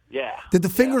on? Yeah. Did the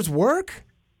fingers work?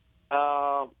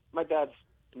 My dad's,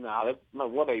 they're on,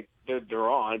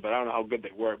 but I don't know how good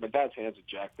they work. My dad's hands are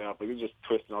jacked up. He was just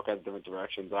twisting all kinds of different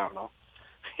directions. I don't know.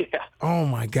 Yeah. Oh,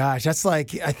 my gosh. That's I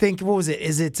think, what was it?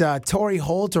 Is it Torrey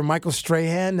Holt or Michael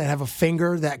Strahan that have a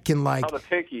finger that can, Oh, the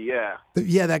pinky, yeah.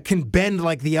 Yeah, that can bend,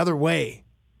 the other way.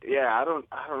 Yeah, I don't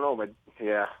know, but,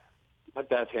 yeah. My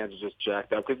dad's hands are just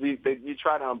jacked up because you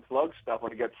try to unplug stuff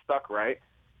when it gets stuck, right?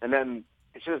 And then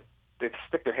it's just they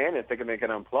stick their hand in thinking they can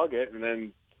unplug it, and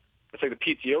then it's like the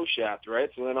PTO shaft, right?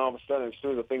 So then all of a sudden, as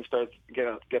soon as the thing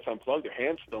gets unplugged, their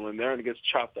hand's still in there and it gets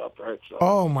chopped up, right? So.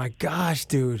 Oh my gosh,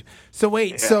 dude! So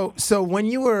wait, so when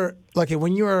you were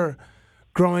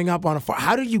growing up on a farm,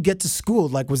 how did you get to school?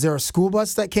 Was there a school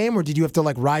bus that came, or did you have to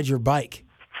ride your bike?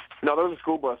 No, there was a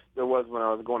school bus. There was when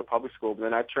I was going to public school. But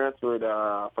then I transferred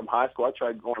from high school. I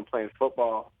tried going and playing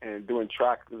football and doing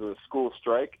track. There was a school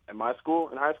strike at my school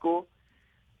in high school.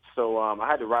 So I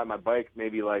had to ride my bike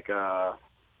maybe because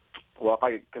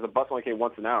the bus only came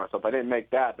once an hour. So if I didn't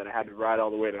make that, then I had to ride all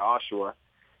the way to Oshawa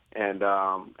and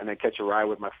then catch a ride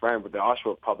with my friend with the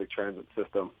Oshawa public transit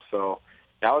system. So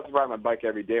I was riding my bike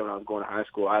every day when I was going to high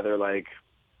school, either maybe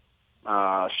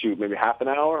half an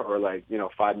hour or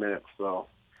 5 minutes. So.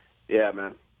 Yeah,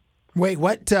 man. Wait,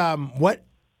 what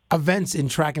events in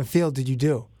track and field did you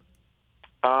do?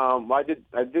 I did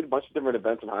a bunch of different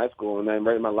events in high school, and then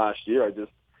right in my last year,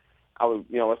 I was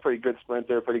pretty good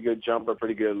sprinter, pretty good jumper,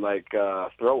 pretty good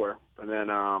thrower, and then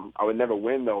I would never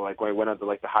win though. When I went up to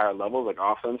the higher levels,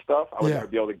 OFSA and stuff, I would never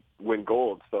be able to win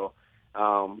gold. So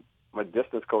my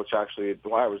distance coach actually at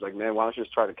Dwyer was like, "Man, why don't you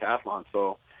just try the decathlon?"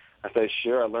 So I said,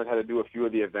 "Sure." I learned how to do a few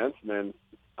of the events, and then.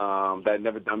 That I'd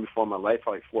never done before in my life,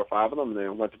 4 or 5 of them, and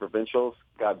then went to provincials,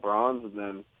 got bronze, and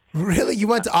then... Really? You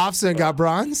went to OFSA and got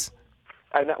bronze?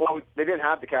 They didn't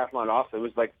have decathlon at OFSA. It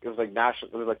was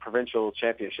national. It was provincial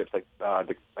championships,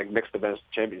 mixed events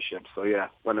championships. So yeah,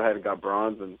 went ahead and got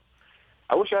bronze, and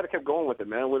I wish I had kept going with it,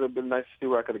 man. It would have been nice to see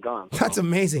where I could have gone. So. That's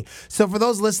amazing. So for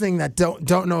those listening that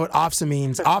don't know what OFSA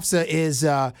means, OFSA is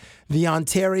the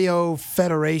Ontario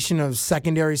Federation of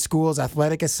Secondary Schools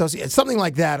Athletic Association, something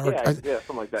like that.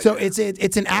 Something like that. So it's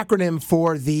an acronym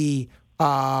for the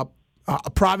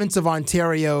Province of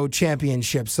Ontario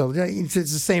Championship. So it's the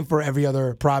same for every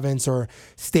other province or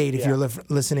state if you're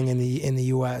listening in the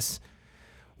U.S.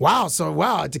 Wow. So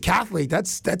decathlete.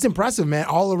 That's impressive, man.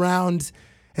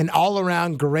 An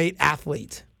all-around great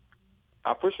athlete.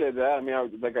 I appreciate that. I mean,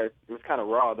 it was kind of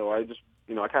raw, though. I just,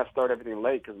 I kind of started everything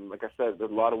late because, like I said,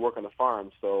 there's a lot of work on the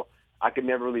farm. So I could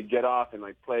never really get off and,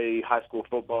 like, play high school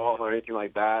football or anything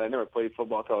like that. I never played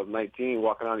football until I was 19,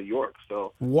 walking out of York.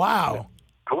 So wow.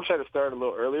 I wish I'd have started a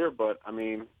little earlier, but, I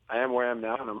mean, I am where I am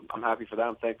now, and I'm happy for that.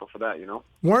 I'm thankful for that, you know?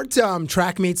 Weren't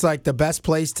track meets like the best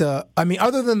place to, I mean,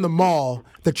 other than the mall,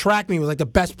 the track meet was like the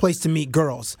best place to meet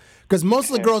girls. Because most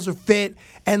of the girls are fit,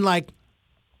 and like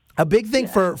a big thing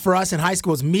for us in high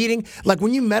school is meeting. Like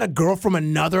when you met a girl from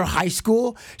another high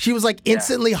school, she was like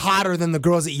instantly hotter than the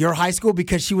girls at your high school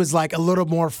because she was like a little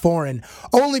more foreign,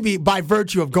 only by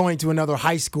virtue of going to another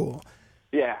high school.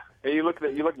 Yeah. And you look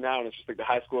now, and it's just like the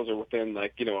high schools are within,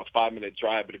 like, you know, a 5-minute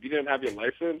drive. But if you didn't have your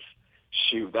license,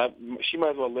 shoot, she might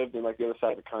as well lived in, like, the other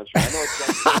side of the country. I know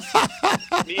it's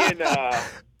like,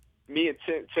 me and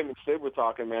Tim and Sid were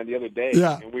talking, man, the other day,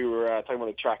 and we were talking about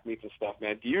the track meets and stuff,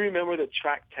 man. Do you remember the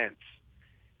track tents?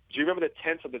 Do you remember the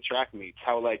tents of the track meets?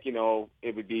 How, like, you know,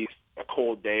 it would be a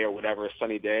cold day or whatever, a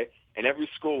sunny day, and every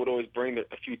school would always bring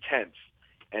a few tents.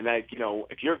 And, like, you know,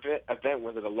 if your event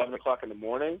was at 11 o'clock in the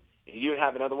morning and you didn't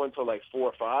have another one until, like, 4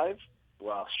 or 5,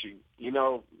 well, shoot, you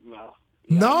know, well.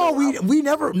 No, we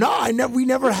never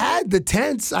had the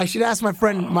tents. I should ask my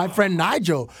friend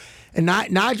Nigel. And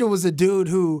Nigel was a dude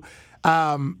who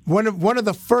one of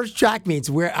the first track meets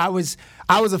where I was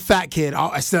a fat kid.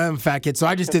 I still am a fat kid, so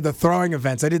I just did the throwing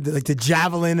events. I did the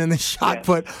javelin and the shot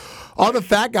put, all the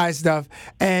fat guy stuff.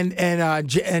 And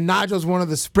Nigel's one of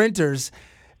the sprinters.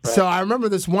 Right. So I remember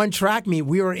this one track meet.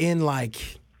 We were in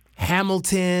like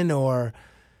Hamilton or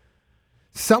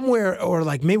somewhere, or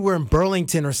like maybe we're in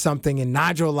Burlington or something, and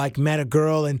Nigel like met a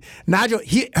girl, and Nigel,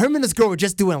 him and this girl were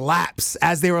just doing laps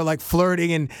as they were like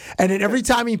flirting, and then every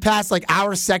time he passed like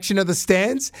our section of the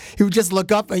stands, he would just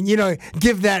look up and, you know,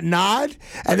 give that nod,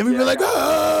 and then we'd be like,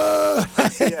 oh!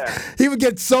 He would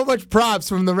get so much props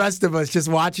from the rest of us just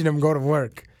watching him go to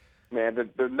work. Man, the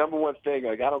number one thing,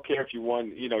 like, I don't care if you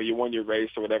won your race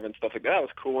or whatever and stuff like that. That was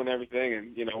cool and everything,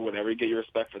 and, you know, whatever, you get your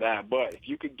respect for that. But if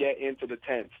you could get into the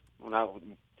tent,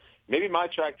 maybe my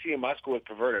track team, my school was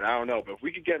perverted, I don't know, but if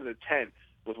we could get in the tent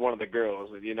with one of the girls,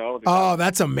 you know. Oh,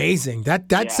 that's amazing.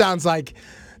 That sounds like,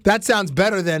 that sounds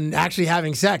better than actually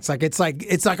having sex. Like it's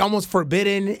like almost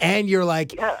forbidden, and you're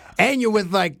like, and you're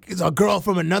with like a girl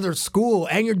from another school,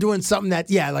 and you're doing something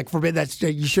that, like forbid that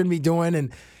you shouldn't be doing,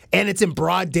 and it's in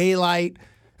broad daylight.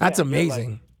 That's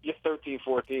amazing. You're 13,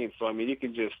 14, so I mean, you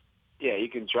can just, you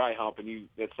can dry hump, and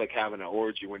it's like having an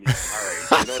orgy when you're our age.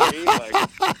 You know what I mean?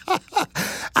 Like,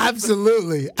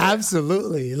 absolutely,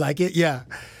 absolutely. Like it,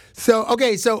 So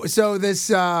okay, so this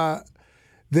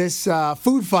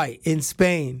food fight in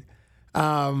Spain,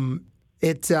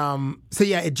 it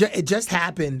just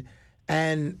happened,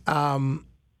 and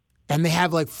they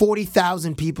have like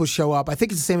 40,000 people show up. I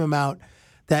think it's the same amount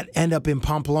that end up in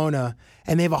Pamplona,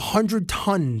 and they have 100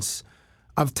 tons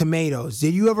of tomatoes.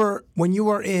 Did you ever, when you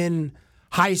were in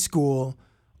high school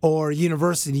or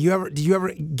university, do you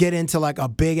ever get into like a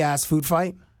big ass food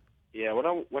fight? Yeah, when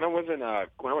I went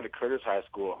to Curtis High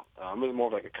School, it was more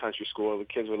of like a country school. The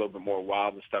kids were a little bit more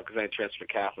wild and stuff because I transferred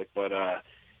to Catholic. But I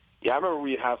remember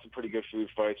we'd have some pretty good food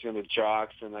fights. You know, the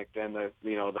jocks and like then the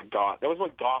goth. That was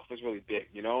when goth was really big.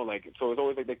 You know, like so it was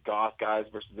always like the goth guys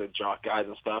versus the jock guys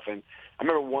and stuff. And I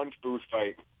remember one food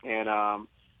fight, and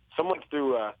someone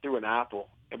threw an apple,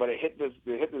 but it hit this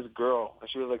girl, and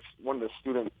she was like one of the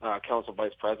student council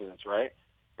vice presidents, right?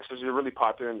 And so she was really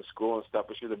popular in the school and stuff.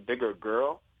 But she was a bigger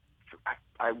girl.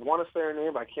 I want to say her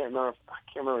name, but I can't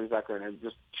remember exactly her name.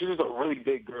 She was a really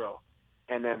big girl,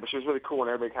 but she was really cool,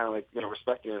 and everybody kind of like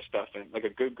respected her and stuff, and like a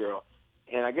good girl.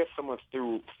 And I guess someone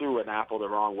threw an apple the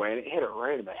wrong way, and it hit her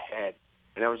right in the head.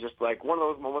 And it was just like one of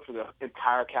those moments where the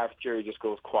entire cafeteria just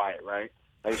goes quiet, right?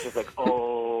 Like it's just like,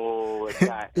 oh, like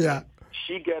that. Yeah.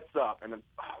 She gets up, and then,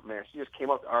 oh, man, she just came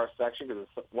up to our section because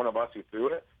it's one of us who threw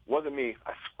it. Wasn't me.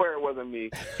 I swear it wasn't me.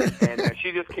 And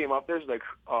she just came up there. She's like,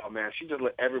 oh, man, she just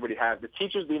let everybody have it. The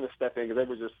teachers didn't even step in because they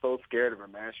were just so scared of her,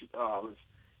 man. It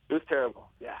was terrible.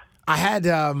 Yeah. I had,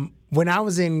 when I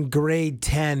was in grade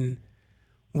 10,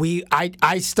 I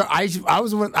was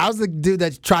the dude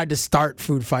that tried to start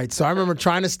food fights. So I remember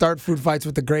trying to start food fights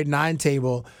with the grade 9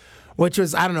 table, which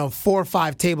was, I don't know, 4 or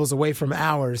 5 tables away from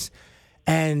ours.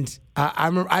 And I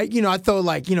remember, I throw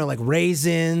like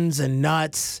raisins and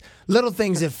nuts, little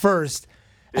things at first,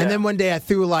 and then one day I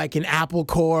threw like an apple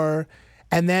core,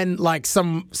 and then like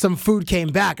some food came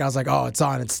back. I was like, oh, it's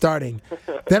on, it's starting.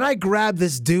 Then I grabbed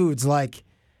this dude's like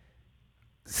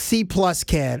C+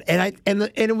 can, and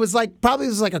it was like probably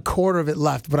a quarter of it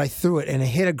left, but I threw it and it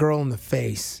hit a girl in the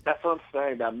face. That's what I'm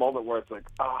saying. That moment where it's like,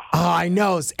 oh, I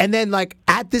know. And then like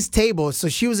at this table, so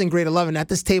she was in grade 11. At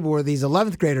this table were these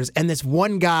 11th graders, and this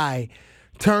one guy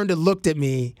turned and looked at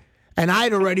me, And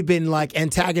I'd already been like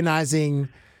antagonizing,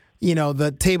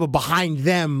 the table behind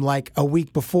them like a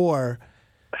week before.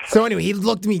 So anyway, he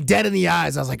looked me dead in the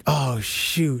eyes. I was like, oh,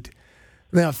 shoot.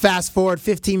 Then fast forward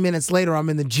 15 minutes later, I'm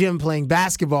in the gym playing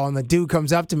basketball, and the dude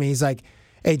comes up to me. He's like,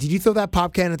 hey, did you throw that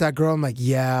pop can at that girl? I'm like,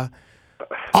 yeah.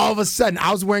 All of a sudden,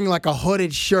 I was wearing like a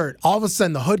hooded shirt. All of a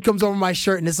sudden, the hood comes over my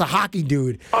shirt, and it's a hockey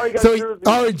dude. Oh, you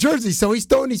got jersey. So he's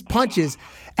throwing these punches,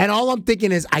 and all I'm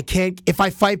thinking is, if I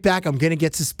fight back, I'm going to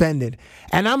get suspended.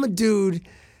 And I'm a dude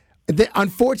that,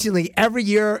 unfortunately, every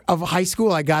year of high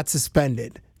school, I got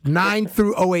suspended. 9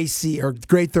 through OAC, or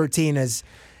grade 13, as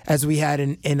we had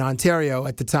in Ontario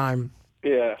at the time.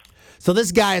 Yeah. So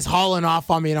this guy is hauling off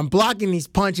on me, and I'm blocking these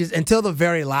punches until the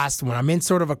very last one. I'm in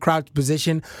sort of a crouched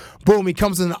position. Boom, he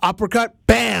comes with an uppercut.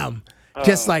 Bam!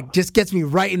 Just gets me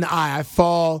right in the eye. I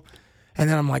fall, and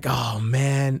then I'm like, oh,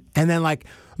 man. And then, like,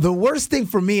 the worst thing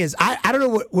for me is, I don't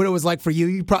know what it was like for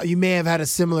you. You may have had a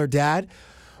similar dad.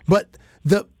 But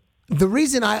the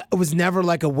reason I was never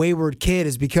like a wayward kid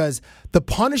is because the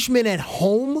punishment at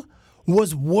home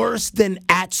was worse than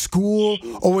at school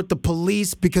or with the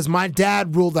police, because my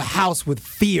dad ruled the house with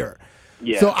fear.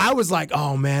 Yeah. So I was like,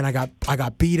 oh man, I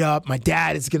got beat up. My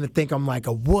dad is gonna think I'm like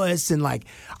a wuss, and like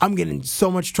I'm getting in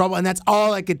so much trouble, and that's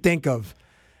all I could think of.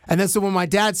 And then so when my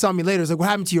dad saw me later, he was like, what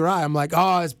happened to your eye? I'm like,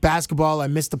 oh, it's basketball. I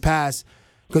missed the pass.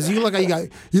 Because you look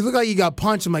like you got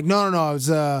punched. I'm like,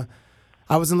 no,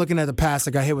 I wasn't looking at the pass.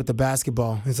 I got hit with the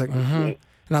basketball. He's like, mm-hmm.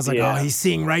 And I was like, oh, he's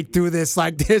seeing right through this.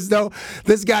 Like, this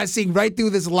guy's seeing right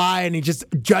through this lie, and he's just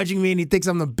judging me, and he thinks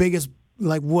I'm the biggest,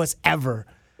 like, wuss ever.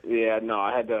 Yeah, no,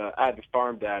 I had the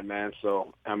farm dad, man.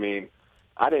 So, I mean,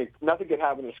 nothing could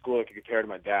happen in school that could compare to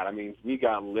my dad. I mean, we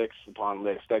got licks upon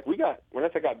licks. Like, when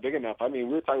I got big enough, I mean,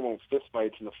 we were talking about fist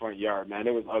fights in the front yard, man.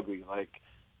 It was ugly. Like,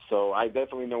 so I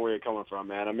definitely know where you're coming from,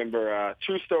 man. I remember,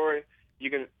 true story, you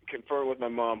can confirm with my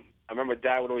mom. I remember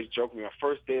Dad would always joke with me, my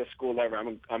first day of school ever,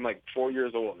 I'm like 4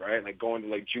 years old, right? Like going to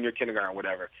like junior kindergarten or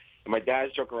whatever. And my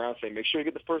dad's joking around saying, make sure you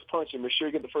get the first punch in, make sure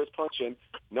you get the first punch in.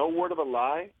 No word of a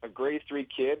lie, a grade 3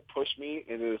 kid pushed me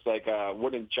into this like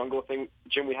wooden jungle thing,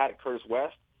 gym we had at Curtis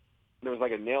West. And there was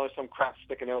like a nail or some crap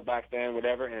sticking out back then,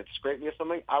 whatever, and it scraped me or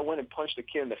something. I went and punched the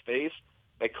kid in the face.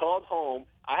 They called home.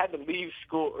 I had to leave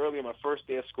school early on my first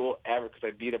day of school ever because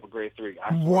I beat up a grade 3.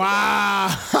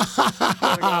 Wow.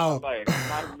 I'm not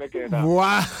even making it up.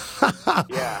 Wow.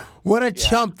 Yeah. What a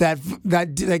chump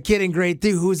that kid in grade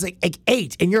 3 who was like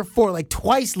 8 and you're 4, like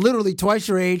literally twice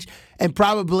your age, and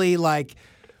probably like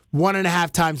 1.5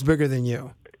 times bigger than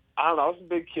you. I don't know. I was a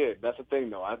big kid. That's the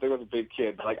thing, though. I think I was a big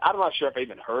kid. Like, I'm not sure if I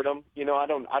even hurt him. I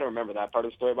don't remember that part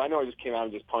of the story, but I know I just came out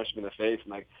and just punched him in the face,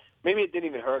 and like, maybe it didn't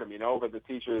even hurt him, but the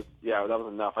teachers, that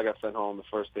was enough. I got sent home the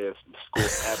first day of school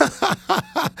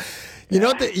ever.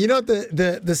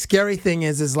 The scary thing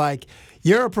is like,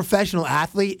 you're a professional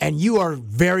athlete and you are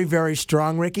very, very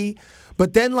strong, Ricky.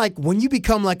 But then like when you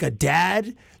become like a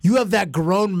dad, you have that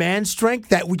grown man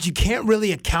strength which you can't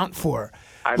really account for.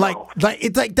 I know. Like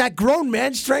it's like that grown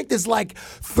man strength is like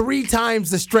 3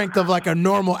 times the strength of like a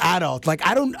normal adult. Like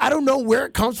I don't know where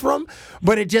it comes from,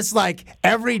 but it just like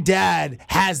every dad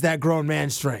has that grown man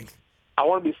strength. I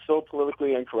want to be so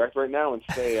politically incorrect right now and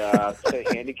say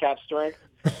handicap strength,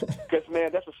 because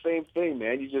man, that's the same thing,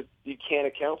 man. You can't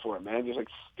account for it, man. Just like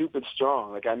stupid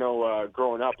strong. Like I know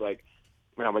growing up, like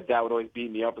my dad would always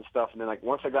beat me up and stuff, and then like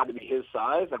once I got to be his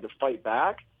size, I could fight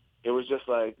back. It was just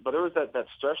like, but there was that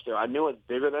stretch there. I knew I was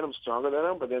bigger than him, stronger than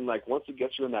him, but then like once he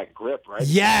gets you in that grip, right?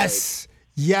 Yes.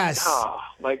 Yes.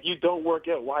 Like you don't work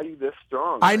out. Why are you this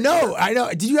strong? I know.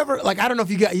 Did you ever I don't know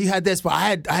if you had this, but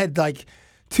I had like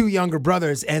 2 younger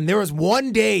brothers, and there was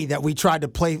one day that we tried to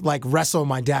play like wrestle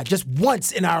my dad, just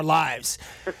once in our lives.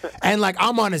 And like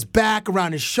I'm on his back,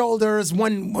 around his shoulders.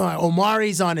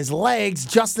 Omari's on his legs.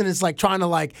 Justin is like trying to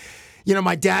like.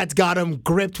 My dad's got him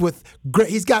gripped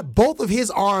he's got both of his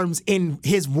arms in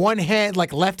his one hand,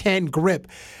 like left hand grip.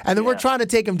 And then we're trying to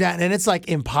take him down, and it's like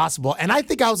impossible. And I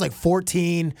think I was like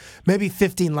 14, maybe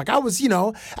 15. Like I was,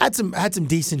 had some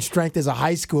decent strength as a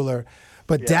high schooler.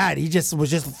 But Dad, he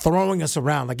was just throwing us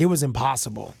around. Like it was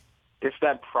impossible. It's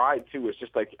that pride too. It's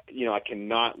just like, I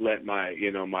cannot let my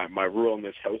my rule in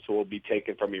this household be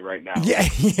taken from me right now. Yeah,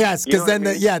 yes, because then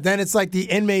then it's like the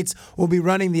inmates will be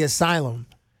running the asylum.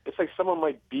 It's like someone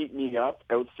might beat me up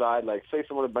outside. Like, say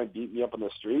someone might beat me up on the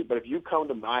street, but if you come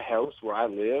to my house where I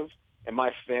live, and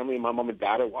my family and my mom and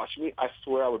dad are watching me, I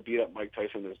swear I would beat up Mike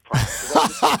Tyson in his prime.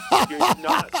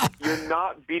 'Cause you're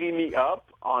not beating me up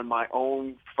on my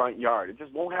own front yard. It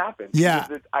just won't happen. Yeah.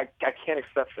 I can't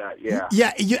accept that. Yeah.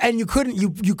 Yeah, you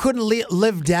couldn't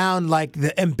live down like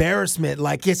the embarrassment,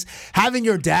 like just having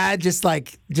your dad just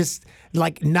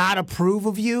not approve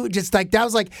of you. Just like that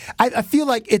was like I feel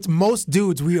like it's most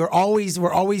dudes. We're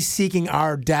always seeking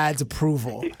our dad's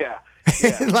approval. Yeah.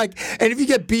 Like, and if you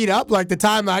get beat up, like the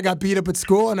time I got beat up at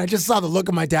school, and I just saw the look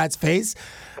on my dad's face,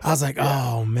 I was like,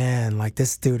 oh man, like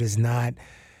this dude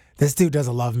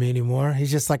doesn't love me anymore.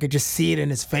 He's just like, I just see it in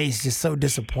his face, just so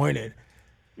disappointed.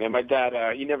 Man, my dad,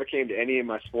 he never came to any of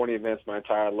my sporting events my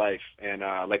entire life, and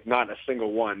like not a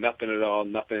single one, nothing at all,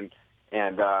 nothing.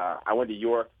 And I went to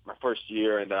York my first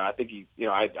year, and I think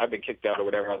I've been kicked out or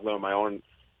whatever. I was living on my own.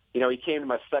 He came to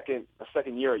my second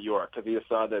year at York because he just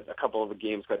saw that a couple of the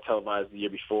games got televised the year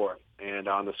before and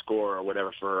on the score or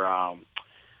whatever for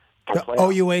the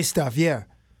OUA stuff, yeah.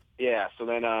 Yeah, so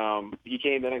then he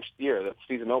came the next year. The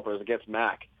season opener was against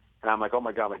Mac. And I'm like, oh,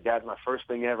 my God, my dad's my first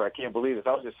thing ever. I can't believe this.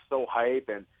 I was just so hyped.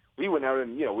 And we went out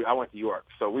and, I went to York.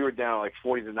 So we were down like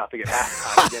 40-0 at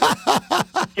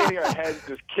halftime. Getting our heads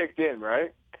just kicked in,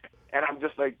 right? And I'm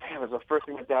just like, damn, it's the first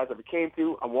thing my dad's ever came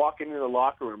to. I'm walking into the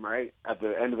locker room, right, at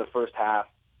the end of the first half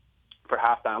for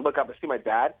halftime. I look up and see my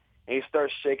dad, and he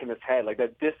starts shaking his head, like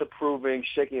that disapproving,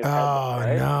 shaking his head.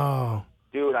 Right? No.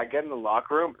 Dude, I get in the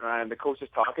locker room, and the coach is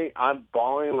talking. I'm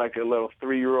bawling like a little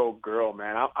 3-year-old girl,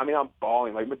 man. I'm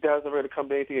bawling. Like, my dad's never going to come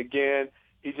to anything again.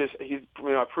 He's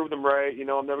I proved him right.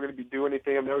 I'm never going to be doing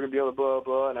anything. I'm never going to be able to blah,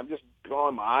 blah. And I'm just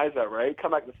bawling my eyes out, right?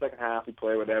 Come back in the second half, we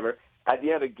play, whatever. At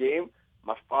the end of the game,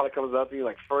 my father comes up to me,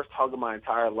 like, first hug of my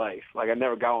entire life. Like, I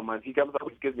never got one. He comes up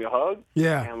and gives me a hug.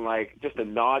 Yeah. And, like, just a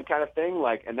nod kind of thing.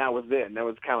 Like, and that was it. And that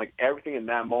was kind of like everything in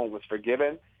that moment was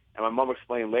forgiven. And my mom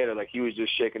explained later, like, he was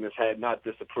just shaking his head, not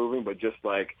disapproving, but just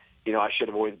like, I should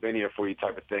have always been here for you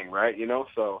type of thing, right?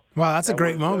 So. Wow, that's a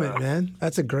great moment, man.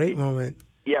 That's a great moment.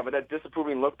 Yeah, but that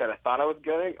disapproving look that I thought I was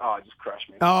getting, it just crushed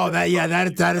me. Oh,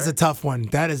 that is a tough one.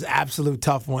 That is absolute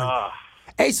tough one.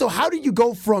 Hey, so how did you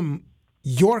go from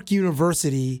York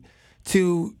University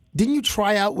to, didn't you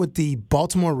try out with the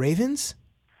Baltimore Ravens?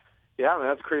 Yeah, man,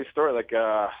 that's a crazy story. Like,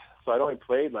 so I'd only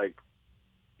played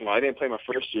I didn't play my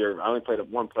first year. I only played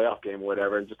one playoff game or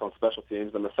whatever, just on special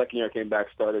teams. Then the second year I came back,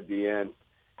 started the end.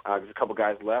 Because a couple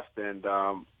guys left, and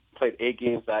played 8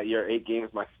 games that year. 8 games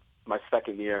my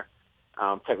second year,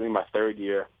 technically my third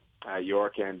year at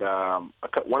York. And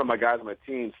one of my guys on my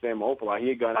team, Sam Opala, he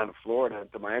had gone down to Florida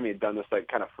to Miami and done this like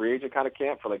kind of free agent kind of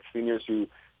camp for like seniors who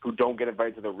don't get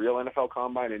invited to the real NFL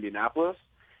Combine in Indianapolis.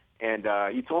 And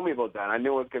he told me about that. I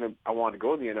knew I wanted to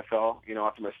go to the NFL,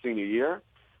 after my senior year.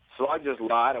 So I just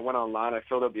lied. I went online. I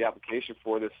filled out the application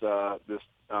for this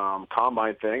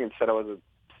combine thing and said I was a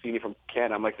senior from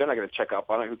Canada. I'm like, they're not going to check up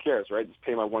on it. Who cares, right? Just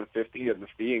pay my $150 and the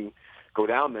fee and go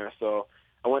down there. So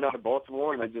I went out to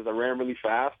Baltimore and I ran really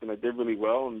fast and I did really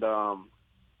well. And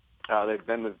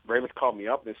then the Ravens called me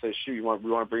up and they said, shoot, we want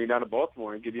to bring you down to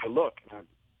Baltimore and give you a look.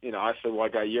 And I said, well, I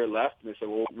got a year left. And they said,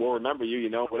 well, we'll remember you,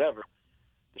 whatever.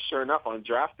 And sure enough, on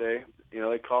draft day,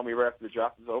 they called me right after the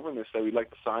draft was over, and they said, we'd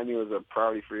like to sign you as a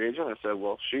priority free agent. I said,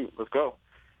 well, shoot, let's go.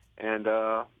 And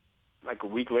like a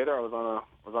week later, I was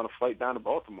on a flight down to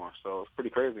Baltimore, so it was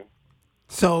pretty crazy.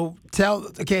 So tell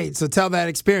that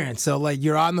experience. So, like,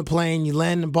 you're on the plane, you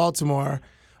land in Baltimore,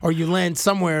 or you land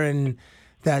somewhere in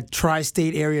that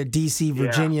tri-state area, D.C.,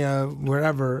 Virginia,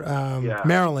 wherever,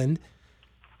 Maryland.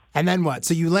 And then what?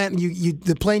 So you land,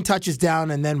 the plane touches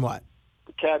down, and then what?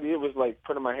 Cabbie, it was like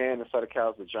putting my hand inside a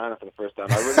cow's vagina for the first time.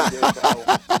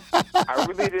 I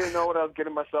really didn't know what I was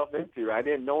getting myself into. I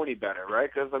didn't know any better, right?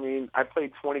 Because, I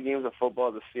played 20 games of football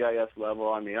at the CIS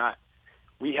level.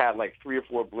 We had like 3 or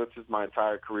 4 blitzes my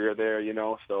entire career there,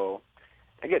 So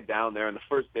I get down there, and the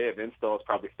first day of install is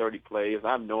probably 30 plays.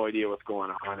 I have no idea what's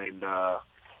going on, and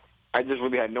I just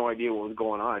really had no idea what was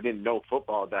going on. I didn't know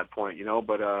football at that point,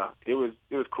 But it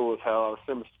was cool as hell. I was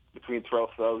sitting between Terrell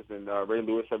Suggs and Ray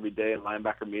Lewis every day in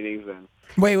linebacker meetings. And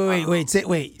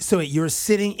wait. So you're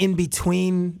sitting in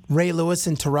between Ray Lewis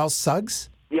and Terrell Suggs?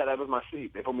 Yeah, that was my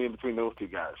seat. They put me in between those two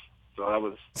guys. So that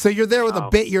was. So you're there with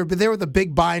a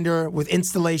big binder with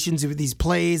installations with these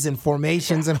plays and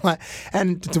formations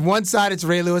and to one side it's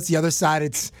Ray Lewis, the other side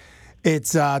it's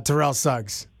Terrell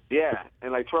Suggs. Yeah,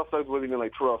 and like Terrell Suggs wasn't even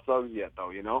like Terrell Suggs yet,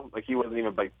 though. Like he wasn't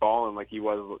even like balling like he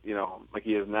was, like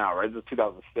he is now. Right? It was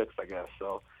 2006, I guess.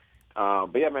 So.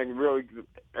 But yeah, man, really,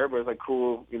 everybody's like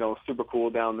cool, super cool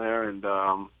down there, and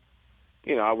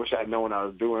I wish I had known what I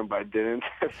was doing, but I didn't.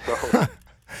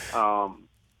 So,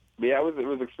 yeah, it was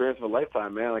an experience of a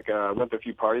lifetime, man. Like I went to a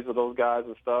few parties with those guys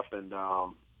and stuff, and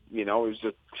it was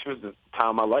the time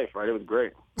of my life, right? It was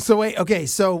great. So wait, okay.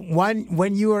 So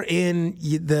when you were in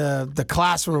the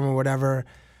classroom or whatever,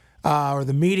 or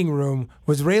the meeting room,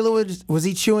 was Ray Lewis, was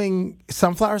he chewing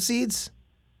sunflower seeds?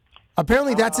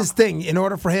 Apparently that's his thing. In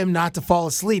order for him not to fall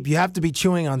asleep, you have to be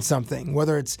chewing on something,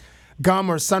 whether it's gum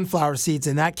or sunflower seeds,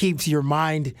 and that keeps your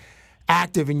mind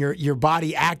active and your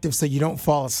body active so you don't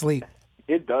fall asleep.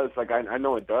 It does. Like I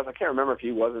know it does. I can't remember if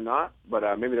he was or not, but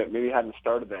maybe he hadn't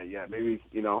started that yet. Maybe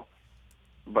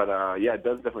But yeah, it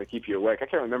does definitely keep you awake. I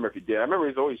can't remember if he did. I remember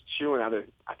he was always chewing I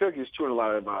feel like he was chewing a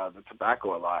lot of the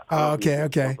tobacco a lot. Oh, okay.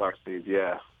 Seeds,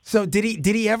 yeah. So did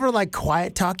he ever like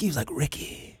quiet talk? He was like,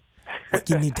 Ricky, what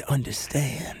you need to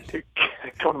understand.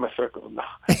 Come to my circle. No.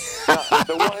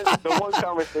 The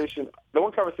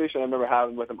one conversation I remember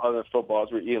having with him other than football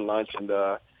is we were eating lunch and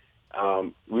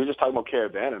we were just talking about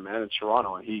Caravana, man, in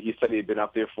Toronto, and he said he had been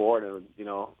up there for it,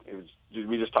 and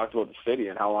we just talked about the city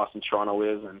and how awesome Toronto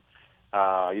is, and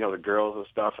the girls and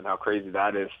stuff, and how crazy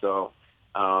that is. So,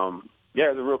 yeah,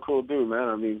 he's a real cool dude, man.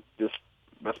 I mean,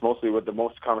 that's mostly what the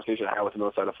most conversation I had with him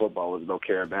outside of football was about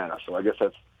Caravana. So I guess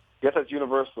that's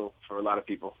universal for a lot of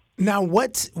people. Now,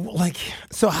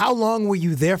 so how long were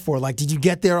you there for? Like, did you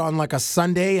get there on like a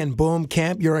Sunday and boom,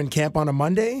 you're in camp on a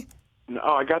Monday? No,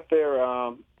 I got there,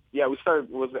 it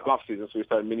was the off season, so we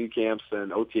started mini camps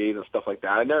and OTAs and stuff like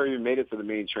that. I never even made it to the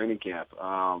main training camp.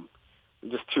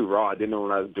 Just too raw. I didn't know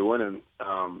what I was doing,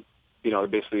 and they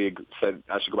basically said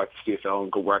I should go back to CFL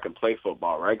and go where I can play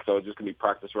football, right? Because I was just gonna be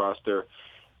practice roster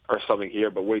or something here,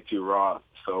 but way too raw.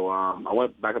 So I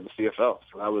went back up to CFL.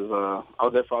 So I was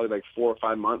there for probably like 4 or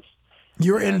 5 months.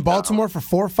 You were in Baltimore for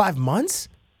 4 or 5 months?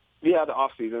 Yeah, the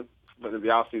off season, but the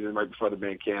off season right before the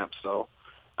main camp. So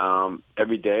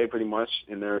every day, pretty much,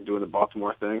 in there doing the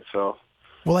Baltimore thing. So.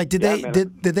 Well, like, did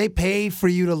they pay for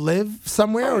you to live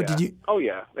somewhere, or did you? Oh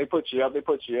yeah, they put you up. They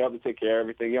take care of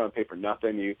everything. You don't pay for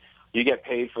nothing. You get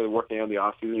paid for working on the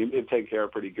off season. You get taken care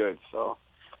of pretty good. So,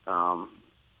 wow.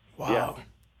 Yeah.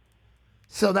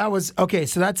 So that was okay.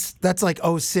 So that's like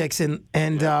 06,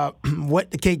 and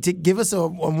what? Okay, give us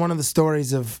one of the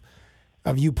stories of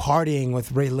you partying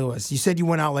with Ray Lewis. You said you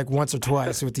went out like once or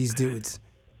twice with these dudes.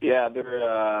 Yeah,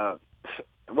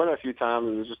 I went a few times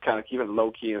and was just kind of keeping it low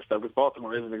key and stuff. Because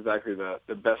Baltimore isn't exactly the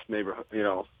best neighborhood.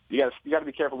 You got to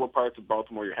be careful what parts of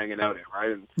Baltimore you're hanging out in,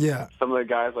 right? And yeah. Some of the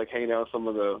guys like hanging out in some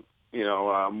of the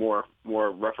more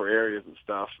rougher areas and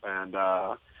stuff. And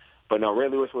but no, Ray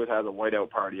Lewis always has a whiteout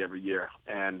party every year.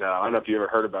 And I don't know if you ever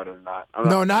heard about it or not.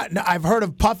 No, I've heard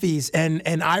of Puffies,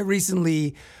 and I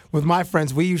recently, with my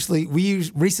friends, we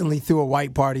recently threw a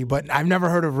white party, but I've never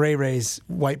heard of Ray's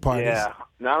white parties. Yeah,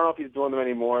 now I don't know if he's doing them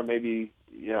anymore. Maybe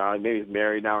he's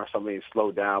married now or something. He's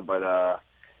slowed down, but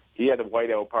he had a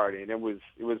whiteout party, and it was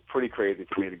pretty crazy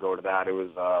for me to go to that. It was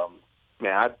I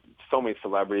had so many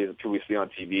celebrities and people we see on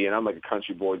TV, and I'm like a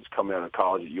country boy just coming out of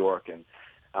college at York, and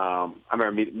I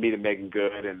remember meeting Megan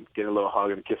Good and getting a little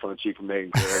hug and a kiss on the cheek from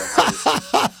Megan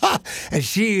Good. And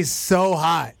she is so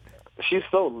hot. She's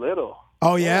so little.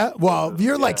 Oh, yeah? Well,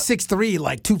 you're like 6'3",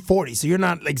 like 240, so you're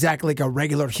not exactly like a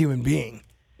regular human being.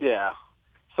 Yeah.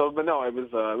 So, but no, it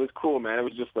was cool, man. It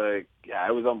was just like, yeah,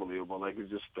 it was unbelievable. Like, it was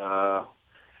just,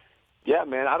 yeah,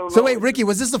 man, I don't know. So wait, Ricky,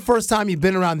 was this the first time you've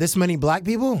been around this many black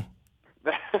people?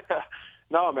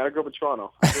 No, man, I grew up in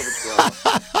Toronto.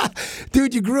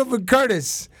 Dude, you grew up in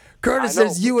Curtis. Curtis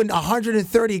says you and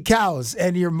 130 cows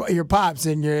and your pops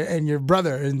and your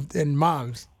brother and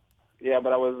moms. Yeah,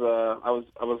 but I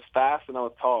was fast and I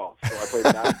was tall, so I played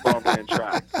basketball and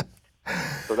track.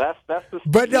 So that's the.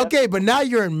 But now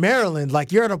you're in Maryland.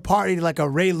 Like, you're at a party, like a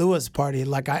Ray Lewis party.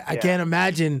 Like, I can't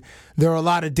imagine there are a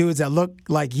lot of dudes that look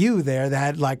like you there that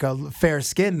had like a fair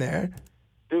skin there.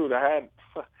 Dude, I had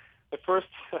the first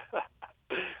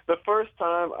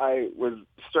time I was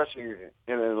stretching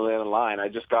in a line. I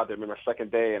just got there, maybe my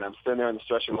second day, and I'm sitting there in the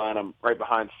stretching line. I'm right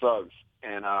behind Suggs,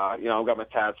 and I got my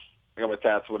tats.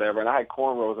 Whatever, and I had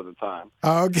cornrows at the time.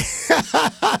 Okay.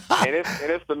 and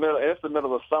it's the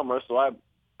middle of summer, so I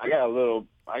got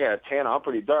a tan. I'm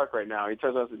pretty dark right now. He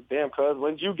turns around and says, "Damn, cuz,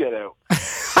 when did you get out?"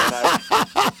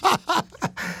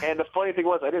 And the funny thing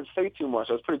was, I didn't say too much.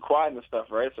 I was pretty quiet and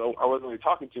stuff, right? So I wasn't really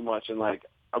talking too much, and like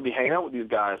I'd be hanging out with these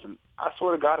guys, and I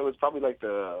swear to God, it was probably like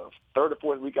the third or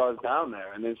fourth week I was down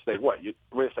there, and then it's like, "What?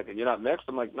 Wait a second, you're not mixed?"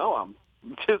 I'm like, "No, I'm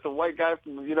just a white guy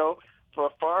from for a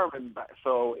farm," and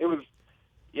so it was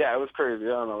crazy. I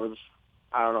don't know,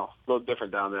 a little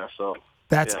different down there. So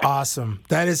That's awesome.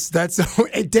 That's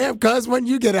hey, damn, cuz when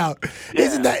you get out,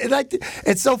 isn't that like?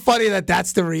 It's so funny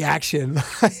that's the reaction.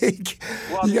 Like,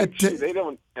 well, they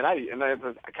don't, and I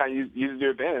kind of use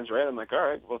their advantage, right? I'm like, all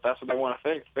right, well, if that's what they want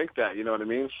to think that, you know what I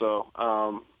mean? So,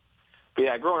 but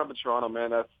yeah, growing up in Toronto,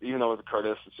 man, that's, even though it was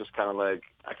Curtis, it's just kind of like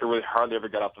I could really hardly ever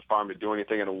get off the farm to do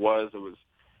anything, and I was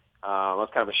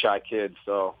kind of a shy kid,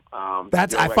 so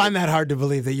I find that hard to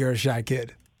believe that you're a shy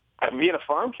kid. Being a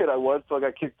farm kid, I was, so I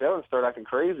got kicked out and started acting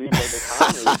crazy. But at the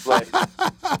time, it was like,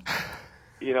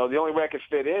 the only way I could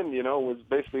fit in, was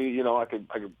basically, I could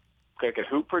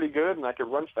hoop pretty good and I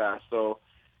could run fast. So,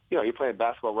 you're playing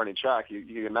basketball, running track. You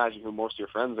can imagine who most of your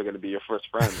friends are going to be your first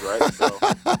friends, right? So,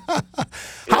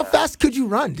 How fast could you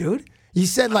run, dude? You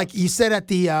said at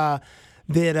the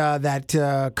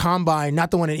that combine,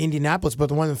 not the one in Indianapolis, but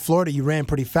the one in Florida, you ran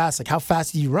pretty fast. Like, how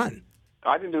fast did you run?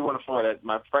 I didn't do the one in Florida.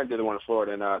 My friend did the one in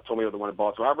Florida and told me it was the one in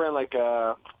Baltimore. I ran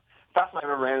fast I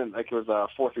ever ran, it was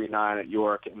 4.39 at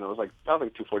York, and it was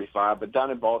 2:45. But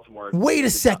down in Baltimore. Wait a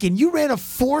second, you ran a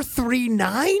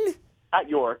 4.39? At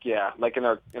York, yeah, in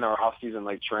our off season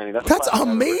training. That's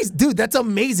amazing, dude. That's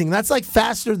amazing. That's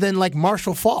faster than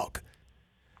Marshall Falk.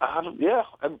 Yeah.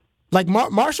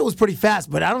 Marshall was pretty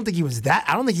fast, but I don't think he was that.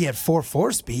 I don't think he had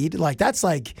 4.4 speed. That's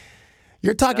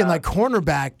you're talking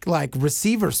cornerback,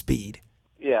 receiver speed.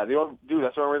 Yeah, that's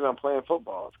the only reason I'm playing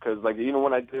football. It's because, even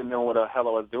when I didn't know what the hell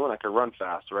I was doing, I could run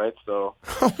fast, right? So,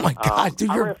 oh my God, dude!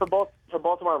 I ran for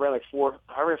Baltimore. I ran a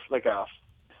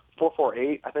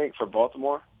 4.48, I think, for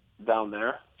Baltimore down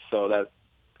there. So that's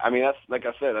like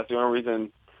I said, that's the only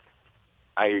reason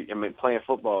I am playing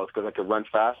football is because I could run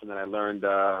fast, and then I learned,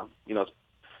 the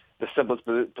simplest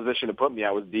position to put me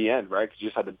at was D end, right? Because you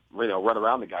just had to, run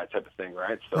around the guy type of thing,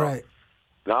 right? So, right.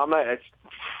 No, I'm not.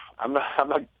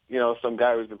 Some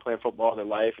guy who's been playing football all their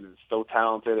life and is so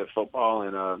talented at football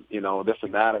and, this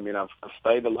and that. I mean, I've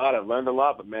studied a lot. I've learned a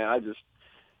lot. But, man, I just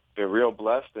been real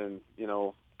blessed and,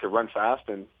 could run fast.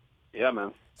 And, yeah,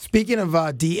 man. Speaking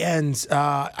of D ends,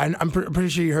 I'm pretty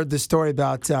sure you heard this story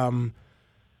about, oh,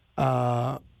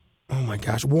 my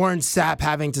gosh, Warren Sapp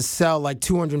having to sell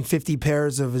 250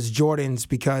 pairs of his Jordans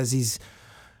because he's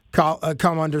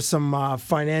come under some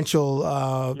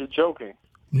financial... You're joking.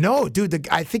 No, dude.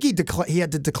 I think he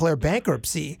had to declare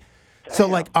bankruptcy.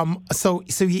 Damn. So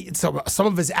some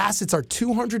of his assets are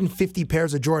 250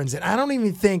 pairs of Jordans, and I don't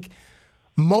even think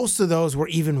most of those were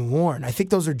even worn. I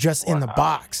think those are just in the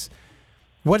box.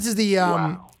 What is the?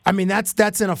 Wow. I mean,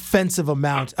 that's an offensive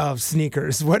amount of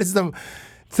sneakers. What is the?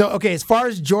 So okay, as far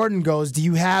as Jordan goes, do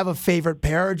you have a favorite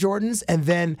pair of Jordans? And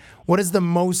then what is the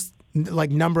most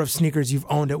number of sneakers you've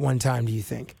owned at one time? Do you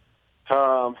think?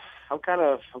 I'm kind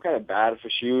of bad for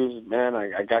shoes, man.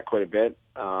 I got quite a bit.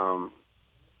 I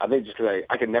think just because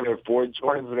I could never afford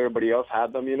Jordans when everybody else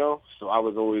had them, So I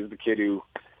was always the kid who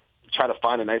tried to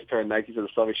find a nice pair of Nikes in the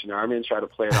Salvation Army and try to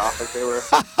play it off like they were.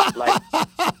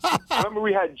 I remember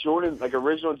we had Jordan,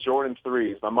 original Jordan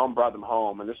 3s. My mom brought them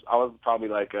home, and I was probably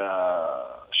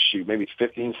maybe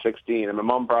 15, 16, and my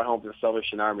mom brought home to the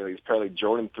Salvation Army these pair of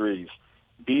Jordan 3s,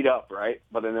 beat up, right?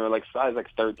 But then they were size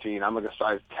 13. I'm a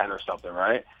size 10 or something,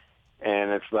 right?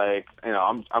 And it's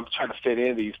I'm trying to fit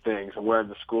in these things and wear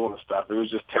them to school and stuff. It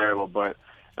was just terrible. But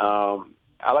I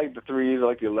like the 3s. I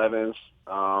like the 11s.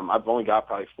 I've only got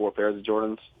probably 4 pairs of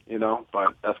Jordans,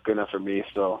 but that's good enough for me.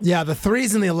 So yeah, the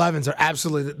 3s and the 11s are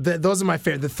absolutely those are my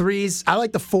favorite. The 3s, I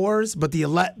like the 4s, but the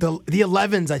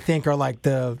 11s I think are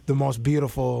the most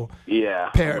beautiful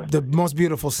pair, the most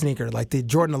beautiful sneaker. The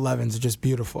Jordan 11s are just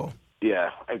beautiful. Yeah,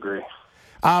 I agree.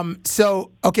 So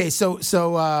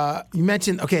you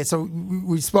mentioned, so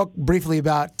we spoke briefly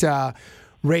about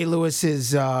Ray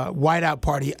Lewis's whiteout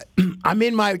party. I'm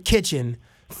in my kitchen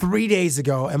 3 days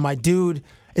ago, and my dude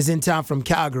is in town from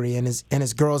Calgary, and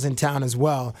his girl's in town as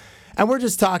well. And we're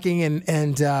just talking,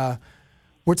 and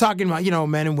we're talking about,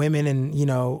 men and women, and,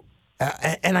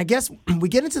 and I guess we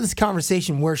get into this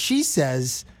conversation where she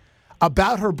says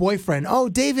about her boyfriend, oh,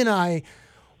 Dave and I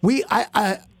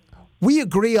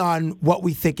agree on what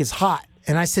we think is hot.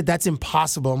 And I said, that's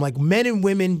impossible. I'm like, men and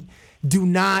women do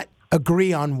not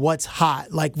agree on what's hot.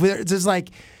 There's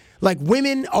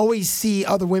women always see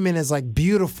other women as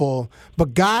beautiful,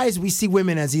 but guys, we see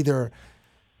women as either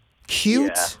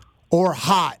cute or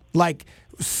hot.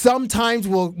 Sometimes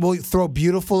we'll throw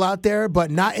beautiful out there,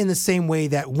 but not in the same way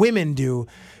that women do.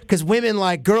 Because women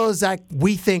girls that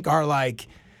we think are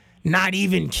not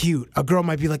even cute. A girl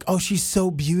might be oh, she's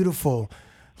so beautiful.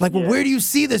 Well, where do you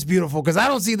see this beautiful? Because I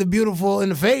don't see the beautiful in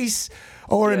the face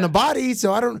or in the body.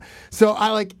 So I don't. So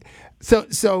I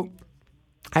So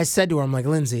I said to her, I'm like,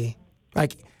 Lindsay,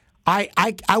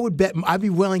 I'd be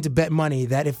willing to bet money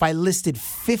that if I listed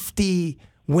 50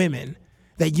 women,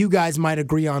 that you guys might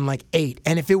agree on like 8.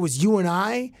 And if it was you and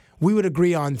I, we would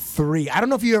agree on 3. I don't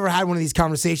know if you ever had one of these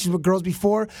conversations with girls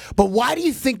before, but why do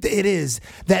you think that it is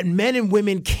that men and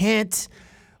women can't,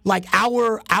 like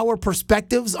our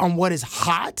perspectives on what is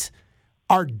hot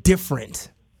are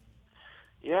different?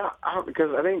 Yeah,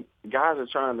 because I think guys are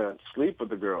trying to sleep with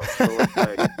the girls. So it's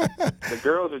like the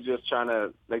girls are just trying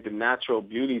to, like, the natural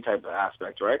beauty type of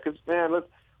aspect, right? Because, man,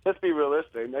 let's be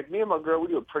realistic. Like, me and my girl, we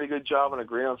do a pretty good job on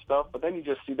agreeing on stuff, but then you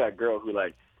just see that girl who,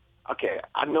 like, okay,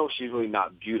 I know she's really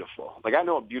not beautiful. Like, I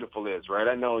know what beautiful is, right?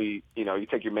 I know you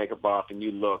take your makeup off and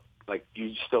you look like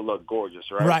you still look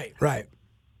gorgeous, right? Right.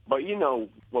 But you know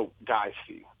what guys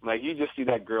see. Like, you just see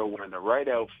that girl wearing the right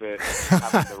outfit,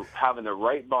 having the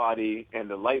right body, and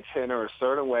the lights hitting her a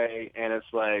certain way, and it's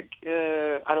like,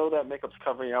 I know that makeup's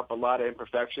covering up a lot of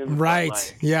imperfections. Right,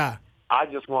 like, yeah. I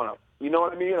just want to, you know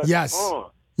what I mean? Like, yes.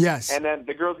 Yes. And then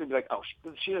the girl's going to be like, oh,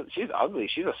 she's ugly.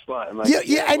 She's a slut. I'm like,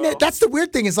 yeah, and that's the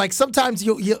weird thing is, like, sometimes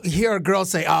you'll hear a girl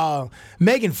say, oh,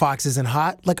 Megan Fox isn't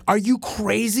hot. Like, are you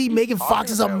crazy? Megan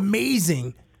Fox is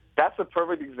amazing. That's a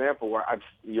perfect example where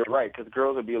you're right, because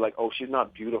girls would be like, oh, she's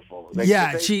not beautiful.